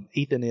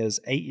 Ethan is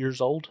 8 years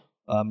old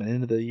and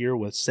ended the year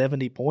with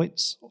 70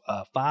 points,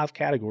 5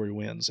 category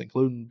wins,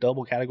 including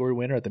double category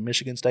winner at the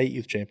Michigan State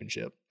Youth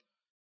Championship.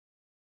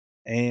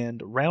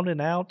 And rounding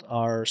out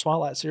our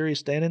Spotlight Series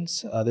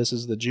standings, this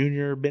is the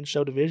junior bench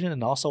show division,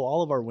 and also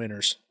all of our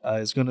winners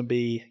is going to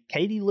be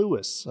Katie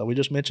Lewis. We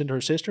just mentioned her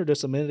sister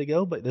just a minute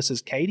ago, but this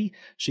is Katie.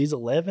 She's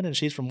 11, and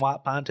she's from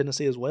White Pine,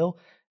 Tennessee as well,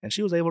 and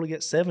she was able to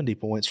get 70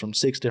 points from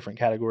 6 different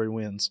category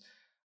wins,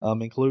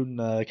 including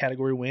a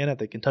category win at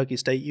the Kentucky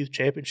State Youth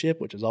Championship,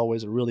 which is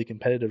always a really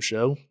competitive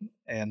show,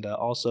 and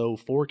also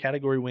 4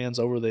 category wins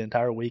over the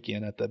entire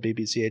weekend at the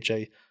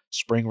BBCHA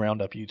Spring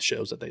Roundup youth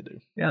shows that they do.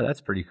 Yeah, that's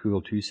pretty cool.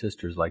 2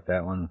 sisters like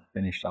that. One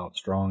finished out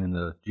strong in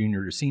the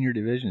junior to senior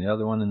division, the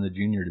other one in the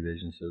junior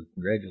division. So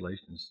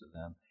congratulations to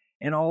them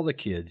and all the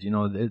kids. You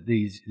know,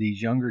 these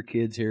younger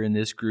kids here in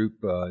this group.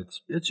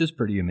 It's just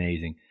pretty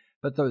amazing.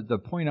 But the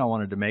point I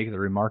wanted to make, the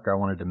remark I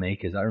wanted to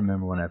make, is I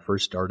remember when I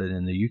first started,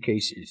 and the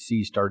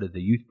UKC started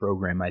the youth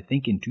program, I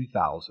think in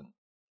 2000,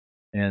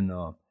 and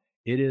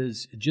it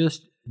is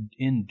just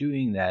in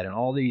doing that and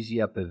all these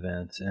YEP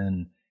events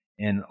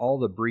and all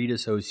the breed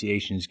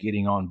associations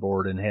getting on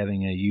board and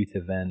having a youth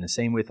event, the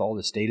same with all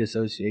the state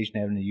association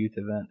having a youth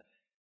event.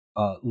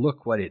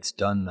 Look what it's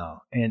done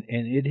now, and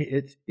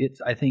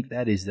it's I think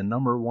that is the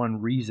number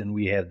one reason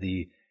we have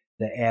the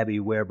Abby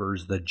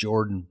Webbers, the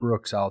Jordan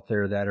Brooks out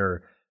there that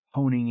are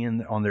honing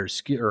in on their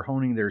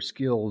honing their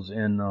skills,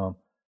 and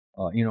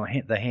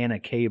the Hannah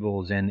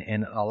Cables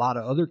and a lot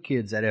of other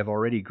kids that have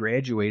already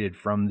graduated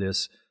from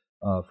this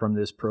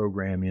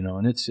program,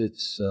 and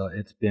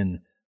it's been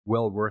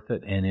well worth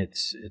it, and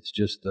it's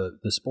just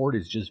the sport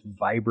is just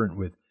vibrant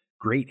with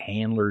great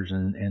handlers,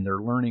 and they're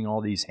learning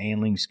all these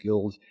handling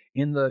skills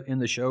in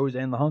the shows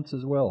and the hunts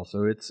as well.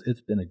 So it's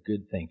been a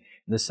good thing.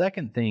 And the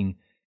second thing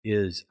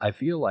is, I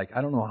feel like I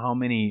don't know how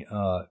many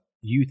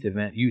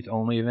youth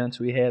only events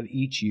we have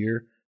each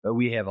year, but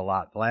we have a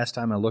lot. The last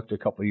time I looked a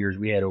couple of years,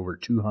 we had over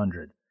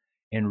 200.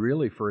 And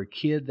really, for a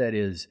kid that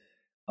is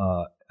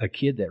a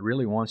kid that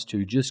really wants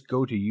to just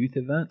go to youth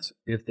events,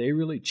 if they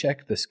really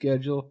check the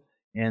schedule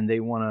and they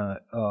want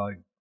to,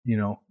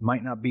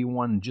 might not be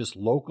one just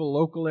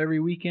local every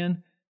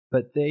weekend,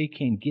 but they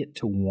can get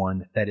to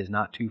one that is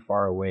not too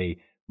far away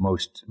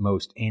most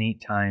any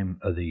time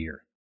of the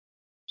year.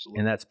 Absolutely.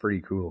 And that's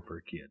pretty cool for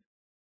a kid.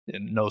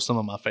 And some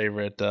of my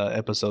favorite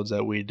episodes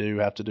that we do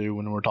have to do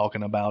when we're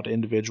talking about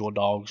individual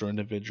dogs or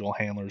individual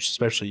handlers,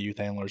 especially youth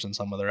handlers, and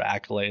some of their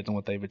accolades and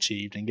what they've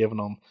achieved, and giving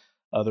them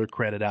their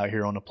credit out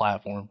here on the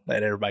platform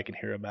that everybody can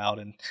hear about,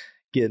 and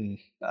getting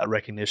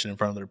recognition in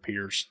front of their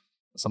peers.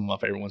 Some of my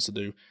favorite ones to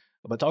do.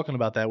 But talking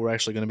about that, we're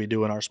actually going to be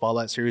doing our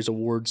Spotlight Series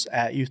Awards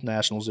at Youth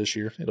Nationals this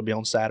year. It'll be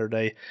on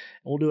Saturday. And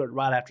we'll do it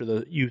right after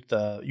the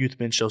Youth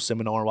Bench Show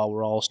seminar while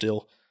we're all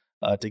still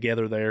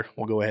together there.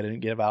 We'll go ahead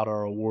and give out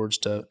our awards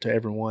to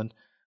everyone.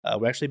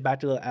 We actually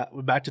backed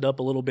it up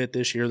a little bit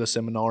this year, the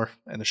seminar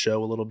and the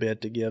show a little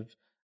bit, to give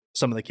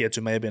some of the kids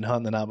who may have been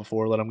hunting the night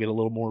before, let them get a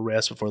little more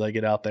rest before they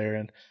get out there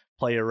and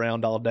play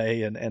around all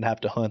day and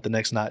have to hunt the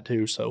next night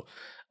too. So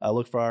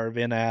look for our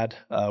event ad.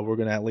 We're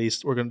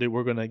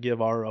going to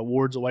give our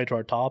awards away to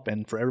our top,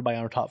 and for everybody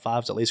on our top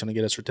fives, at least going to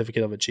get a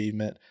certificate of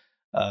achievement.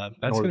 That's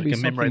going to be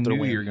something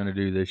new you're going to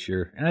do this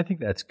year, and I think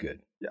that's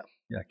good.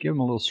 Yeah, give them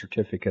a little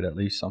certificate, at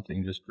least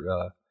something, just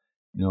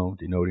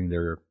denoting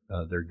their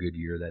good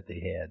year that they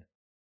had.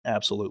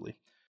 Absolutely.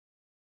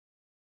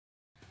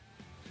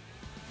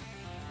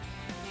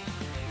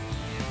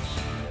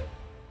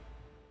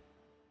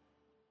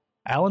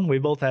 Alan, we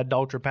both had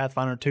Dogtra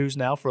Pathfinder 2s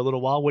now for a little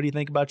while. What do you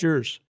think about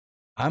yours?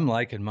 I'm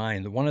liking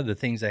mine. One of the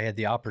things I had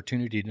the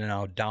opportunity to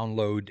now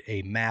download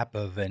a map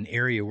of an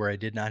area where I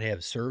did not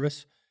have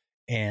service,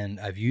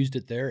 and I've used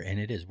it there, and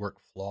it has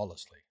worked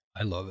flawlessly.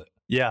 I love it.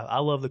 Yeah, I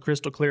love the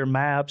crystal clear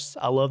maps.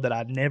 I love that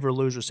I never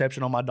lose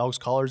reception on my dog's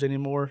collars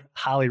anymore.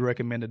 Highly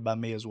recommended by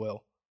me as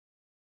well.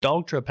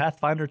 Dogtra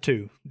Pathfinder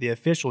 2, the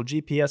official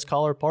GPS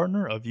collar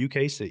partner of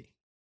UKC.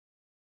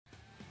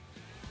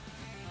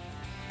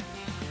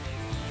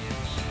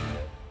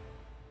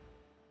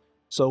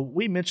 So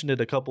we mentioned it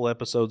a couple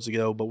episodes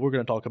ago, but we're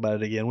going to talk about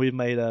it again. We've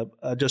made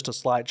just a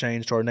slight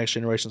change to our Next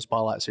Generation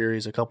Spotlight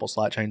series, a couple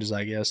slight changes,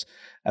 I guess,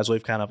 as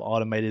we've kind of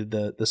automated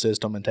the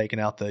system and taken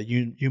out the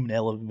human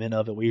element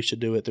of it. We used to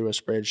do it through a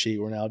spreadsheet.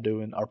 We're now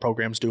our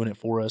program's doing it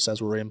for us as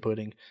we're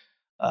inputting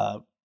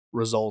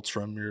results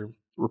from your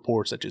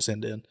reports that you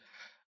send in.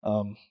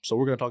 So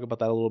we're going to talk about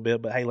that a little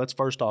bit, but hey, let's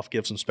first off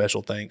give some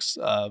special thanks.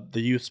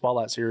 The Youth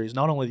Spotlight series,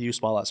 not only the Youth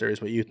Spotlight series,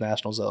 but Youth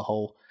Nationals as a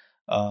whole,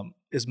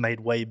 is made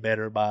way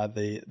better by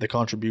the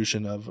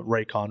contribution of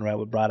Ray Conrad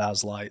with Bright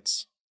Eyes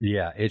Lights.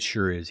 Yeah, it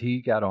sure is.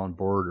 He got on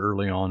board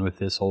early on with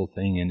this whole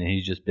thing, and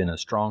he's just been a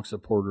strong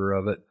supporter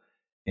of it.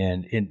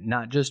 And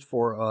not just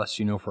for us,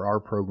 for our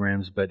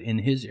programs, but in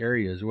his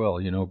area as well,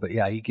 But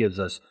yeah, he gives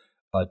us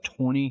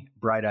 20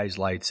 Bright Eyes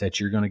Lights that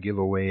you're going to give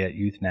away at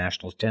Youth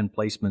Nationals, 10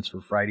 placements for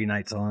Friday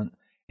night's hunt,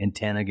 and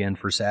 10 again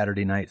for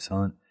Saturday night's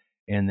hunt.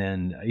 And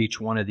then each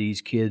one of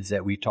these kids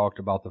that we talked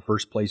about, the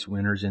first place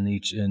winners in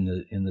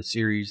the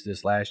series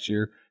this last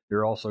year,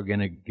 they're also going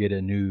to get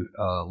a new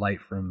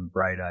light from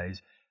Bright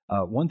Eyes.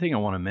 One thing I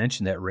want to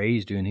mention that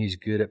Ray's doing, he's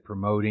good at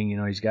promoting.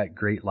 He's got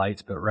great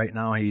lights, but right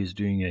now he is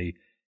doing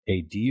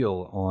a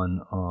deal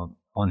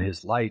on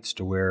his lights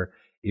to where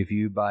if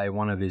you buy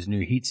one of his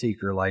new Heat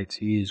Seeker lights,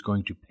 he is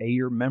going to pay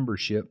your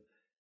membership,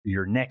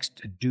 your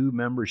next due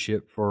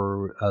membership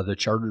for the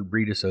Chartered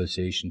Breed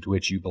Association to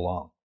which you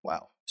belong.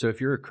 Wow. So if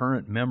you're a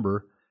current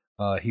member,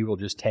 he will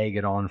just tag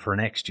it on for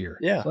next year.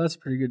 Yeah. So that's a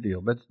pretty good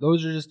deal. But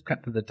those are just kind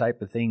of the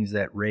type of things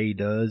that Ray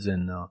does,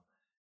 and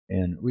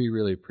we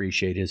really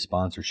appreciate his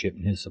sponsorship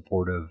and his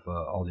support of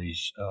all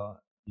these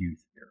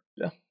youth here.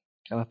 Yeah.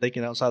 Kind of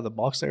thinking outside the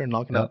box there and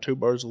knocking out two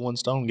birds with one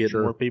stone,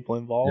 getting more people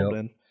involved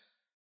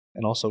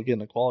and also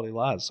getting a quality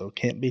light. So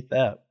can't beat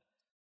that.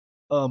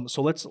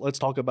 So let's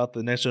talk about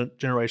the Next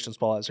Generation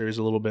Spotlight series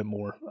a little bit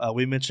more.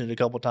 We mentioned it a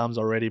couple of times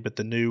already, but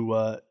the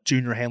new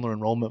junior handler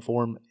enrollment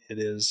form,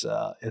 it's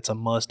a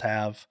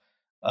must-have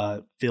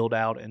filled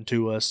out and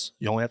to us.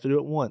 You only have to do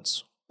it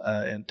once,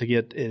 and to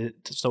get it,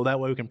 so that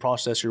way we can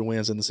process your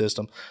wins in the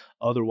system.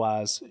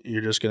 Otherwise,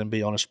 you're just going to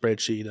be on a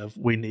spreadsheet of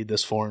we need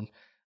this form,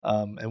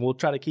 and we'll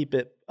try to keep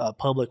it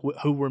public.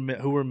 Who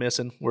we're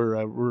missing.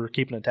 We're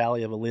keeping a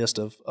tally of a list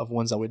of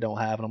ones that we don't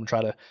have, and I'm going to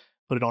try to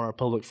put it on our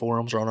public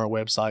forums or on our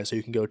website so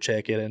you can go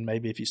check it. And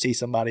maybe if you see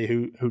somebody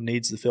who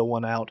needs to fill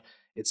one out,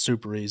 it's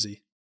super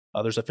easy.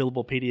 There's a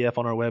fillable PDF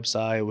on our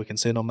website. We can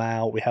send them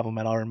out. We have them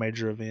at our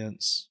major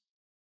events.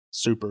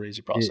 Super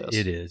easy process.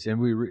 It is. And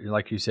we,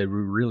 like you said,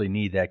 we really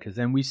need that, because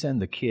then we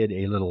send the kid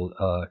a little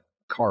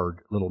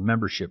little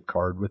membership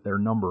card with their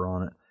number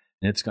on it.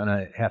 And it's going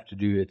to have to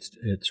do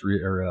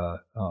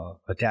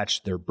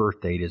attach their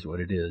birth date is what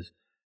it is.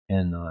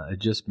 And it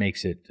just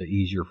makes it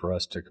easier for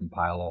us to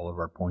compile all of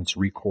our points,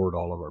 record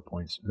all of our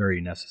points.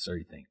 Very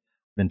necessary thing.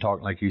 Been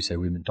talking, like you said,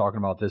 we've been talking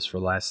about this for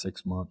the last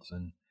 6 months,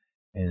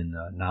 and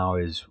now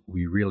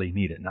we really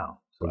need it now.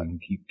 So we can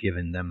keep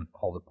giving them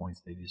all the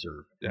points they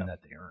deserve and that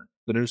they earn.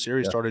 The new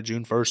series started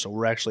June 1st, so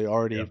we're actually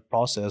already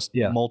processed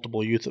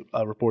multiple youth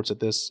reports at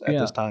this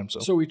time.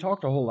 So we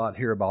talked a whole lot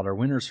here about our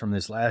winners from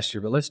this last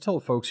year, but let's tell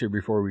folks here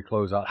before we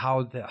close out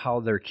how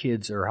their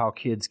kids or how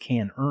kids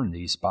can earn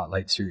these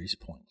Spotlight Series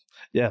points.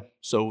 Yeah.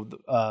 So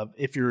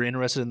if you're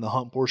interested in the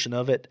hunt portion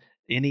of it,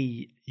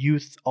 any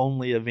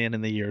youth-only event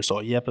in the year, so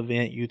a YEP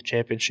event, youth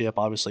championship,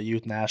 obviously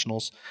youth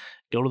nationals,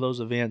 go to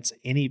those events.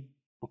 Any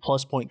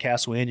plus point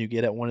cast win you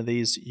get at one of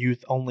these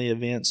youth-only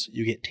events,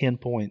 you get 10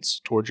 points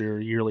towards your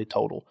yearly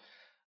total.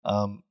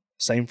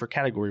 Same for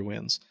category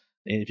wins.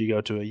 And if you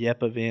go to a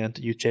YEP event,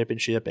 youth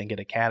championship, and get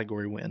a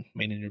category win,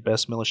 meaning your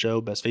best male of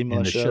show, best female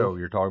of show.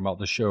 You're talking about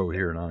the show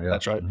here now. Yeah.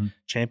 That's right. Mm-hmm.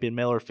 Champion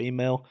male or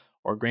female,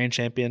 or grand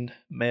champion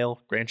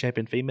male, grand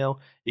champion female,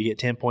 you get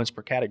 10 points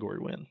per category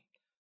win.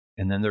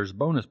 And then there's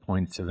bonus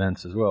points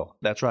events as well.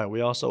 That's right.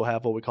 We also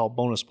have what we call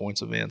bonus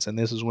points events, and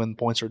this is when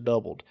points are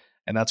doubled.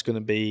 And that's going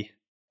to be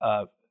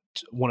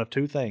one of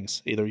two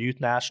things: either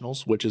youth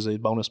nationals, which is a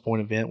bonus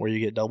point event where you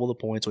get double the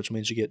points, which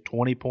means you get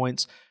 20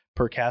 points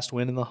per cast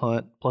win in the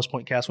hunt, plus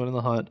point cast win in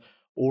the hunt,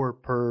 or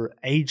per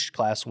age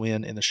class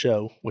win in the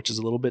show, which is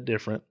a little bit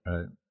different.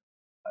 Right.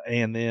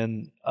 And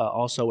then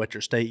also at your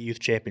state youth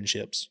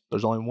championships.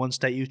 There's only one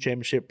state youth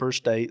championship per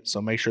state,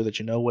 so make sure that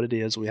you know what it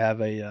is. We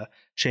have a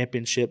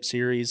championship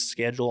series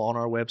schedule on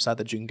our website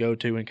that you can go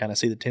to and kind of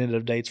see the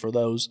tentative dates for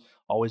those.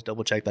 Always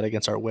double check that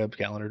against our web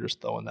calendar,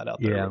 just throwing that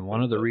out there. Yeah,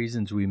 one of the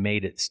reasons we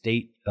made it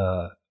state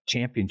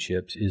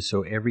championships is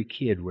so every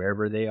kid,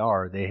 wherever they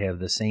are, they have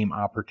the same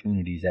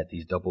opportunities at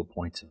these double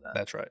points events.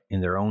 That's right. In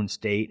their own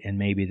state and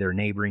maybe their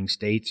neighboring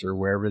states or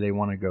wherever they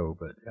want to go.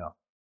 But yeah.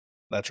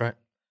 That's right.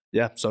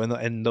 Yeah, so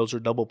and those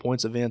are double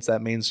points events.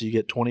 That means you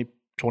get 20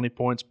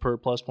 points per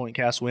plus point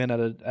cast win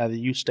at a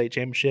youth state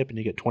championship, and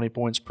you get 20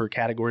 points per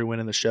category win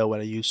in the show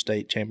at a youth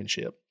state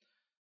championship.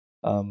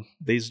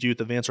 These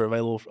youth events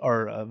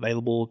are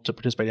available to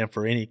participate in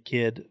for any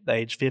kid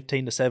age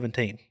 15 to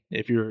 17.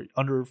 If you're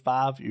under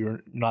 5, you're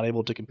not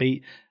able to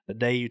compete. The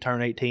day you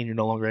turn 18, you're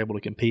no longer able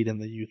to compete in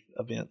the youth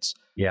events.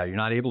 Yeah, you're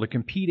not able to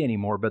compete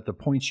anymore, but the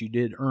points you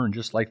did earn,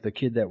 just like the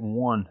kid that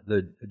won,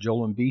 the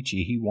Joel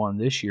Mbichi, he won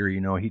this year.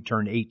 He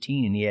turned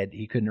 18 and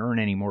he couldn't earn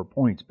any more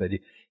points, but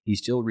he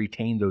still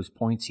retained those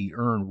points he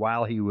earned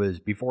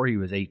before he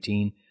was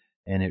 18,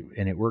 and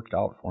it worked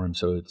out for him.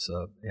 So it's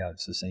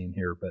the same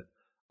here.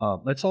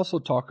 But let's also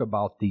talk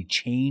about the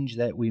change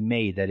that we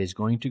made that is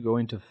going to go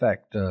into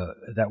effect.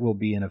 That will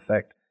be in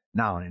effect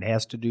now, and it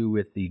has to do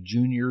with the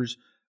juniors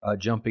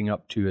jumping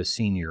up to a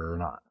senior or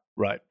not.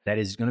 Right. That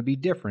is going to be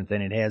different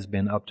than it has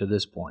been up to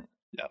this point.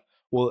 Yeah.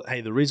 Well,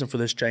 hey, the reason for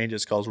this change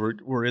is because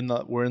we're in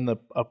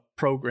a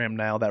program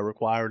now that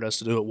required us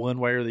to do it one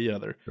way or the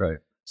other. Right.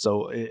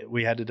 So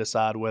we had to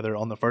decide whether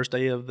on the first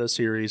day of the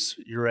series,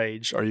 your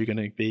age, are you going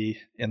to be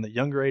in the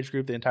younger age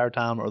group the entire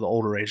time or the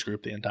older age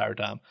group the entire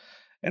time?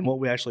 And what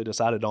we actually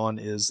decided on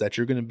is that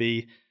you're going to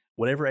be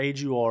whatever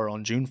age you are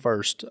on June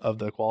 1st of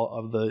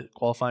the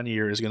qualifying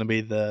year is going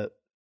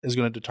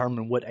to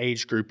determine what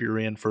age group you're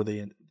in for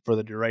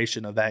the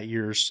duration of that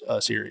year's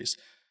series.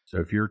 So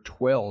if you're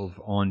 12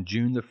 on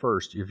June the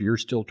 1st, if you're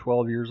still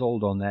 12 years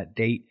old on that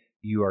date,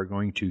 you are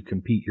going to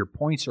compete. Your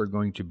points are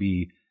going to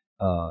be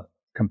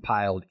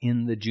compiled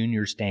in the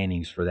junior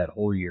standings for that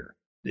whole year.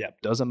 Yeah,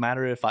 doesn't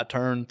matter if I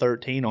turn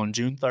 13 on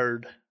June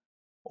 3rd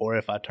or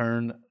if I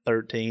turn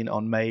 13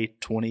 on May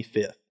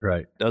 25th.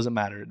 Right. Doesn't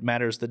matter. It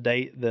matters the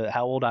date,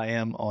 how old I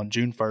am on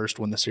June 1st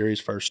when the series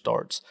first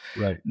starts.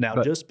 Right.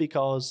 Now, just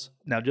because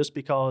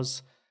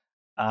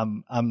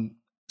I'm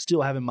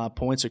still having my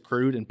points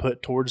accrued and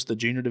put towards the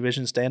junior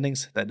division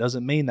standings, that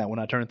doesn't mean that when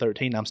I turn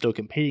 13, I'm still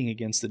competing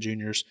against the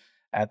juniors.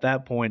 At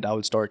that point, I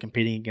would start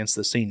competing against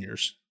the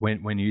seniors.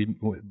 When you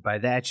by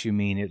that you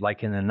mean it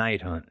like in the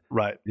night hunt,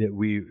 right? They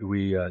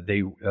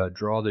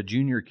draw the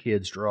junior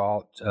kids draw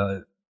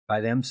out by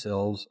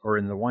themselves or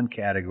in the one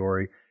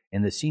category,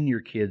 and the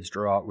senior kids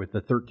draw out with the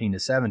 13 to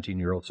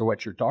 17-year-old. So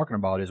what you're talking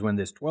about is when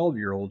this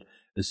 12-year-old,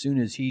 as soon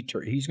as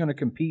he's going to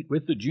compete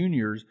with the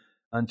juniors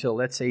until,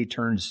 let's say, he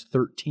turns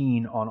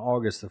 13 on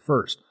August the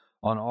 1st.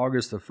 On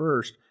August the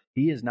 1st,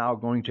 he is now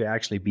going to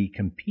actually be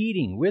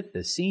competing with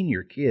the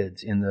senior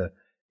kids in the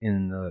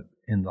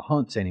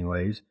hunts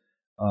anyways.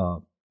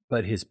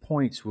 But his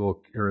points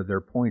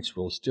their points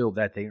will still,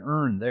 that they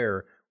earn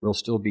there, will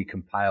still be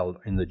compiled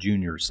in the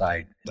junior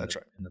side. That's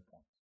right. In the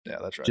points. Yeah,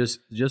 that's right.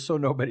 Just so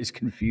nobody's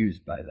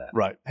confused by that.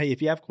 Right. Hey,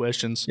 if you have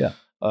questions,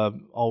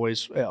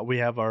 always we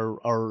have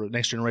our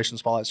Next Generation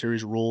Spotlight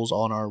Series rules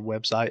on our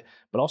website,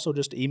 but also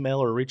just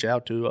email or reach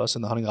out to us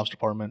in the hunting ops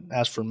department.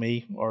 Ask for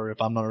me, or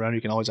if I'm not around,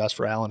 you can always ask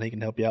for Alan. He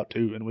can help you out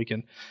too, and we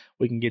can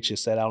get you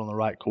set out on the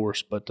right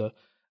course. But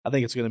I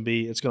think it's going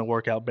to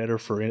work out better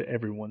for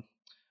everyone.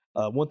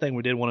 One thing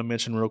we did want to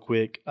mention real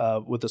quick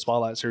with the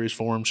Spotlight Series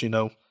forums,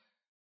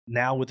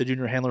 Now with the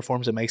junior handler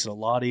forms, it makes it a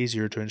lot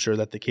easier to ensure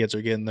that the kids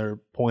are getting their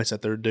points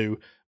that they're due.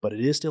 But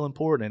it is still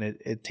important, and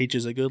it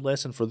teaches a good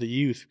lesson for the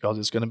youth, because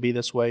it's going to be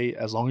this way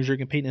as long as you're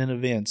competing in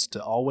events,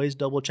 to always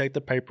double check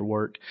the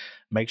paperwork,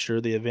 make sure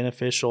the event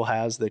official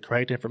has the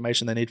correct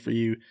information they need for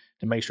you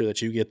to make sure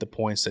that you get the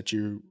points that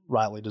you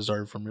rightly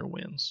deserve from your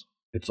wins.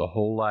 It's a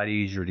whole lot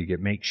easier to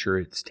make sure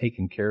it's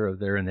taken care of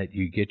there, and that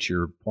you get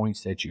your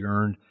points that you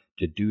earned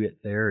to do it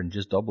there, and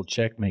just double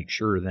check, make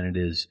sure, than it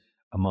is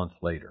a month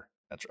later.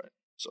 That's right.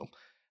 So,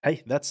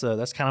 hey, that's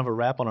kind of a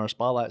wrap on our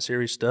Spotlight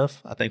Series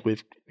stuff. I think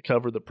we've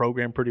covered the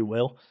program pretty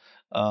well.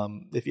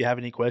 If you have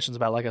any questions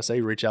about, like I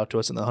say, reach out to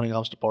us in the hunting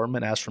ops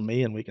department, ask for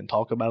me, and we can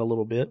talk about it a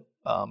little bit.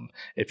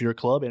 If you're a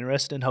club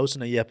interested in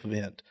hosting a YEP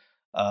event,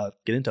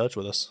 get in touch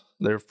with us.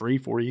 They're free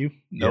for you,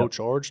 no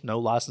charge, no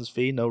license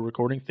fee, no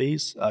recording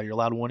fees. You're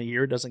allowed one a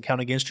year. It doesn't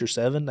count against your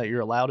 7 that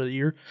you're allowed a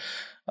year.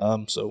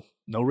 So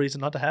no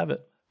reason not to have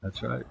it.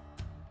 That's right.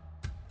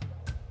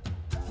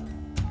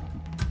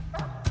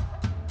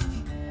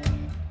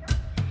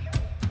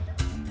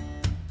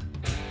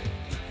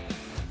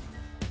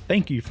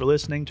 Thank you for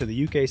listening to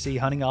the UKC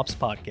Hunting Ops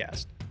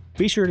Podcast.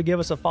 Be sure to give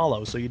us a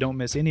follow so you don't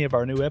miss any of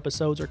our new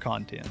episodes or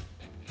content.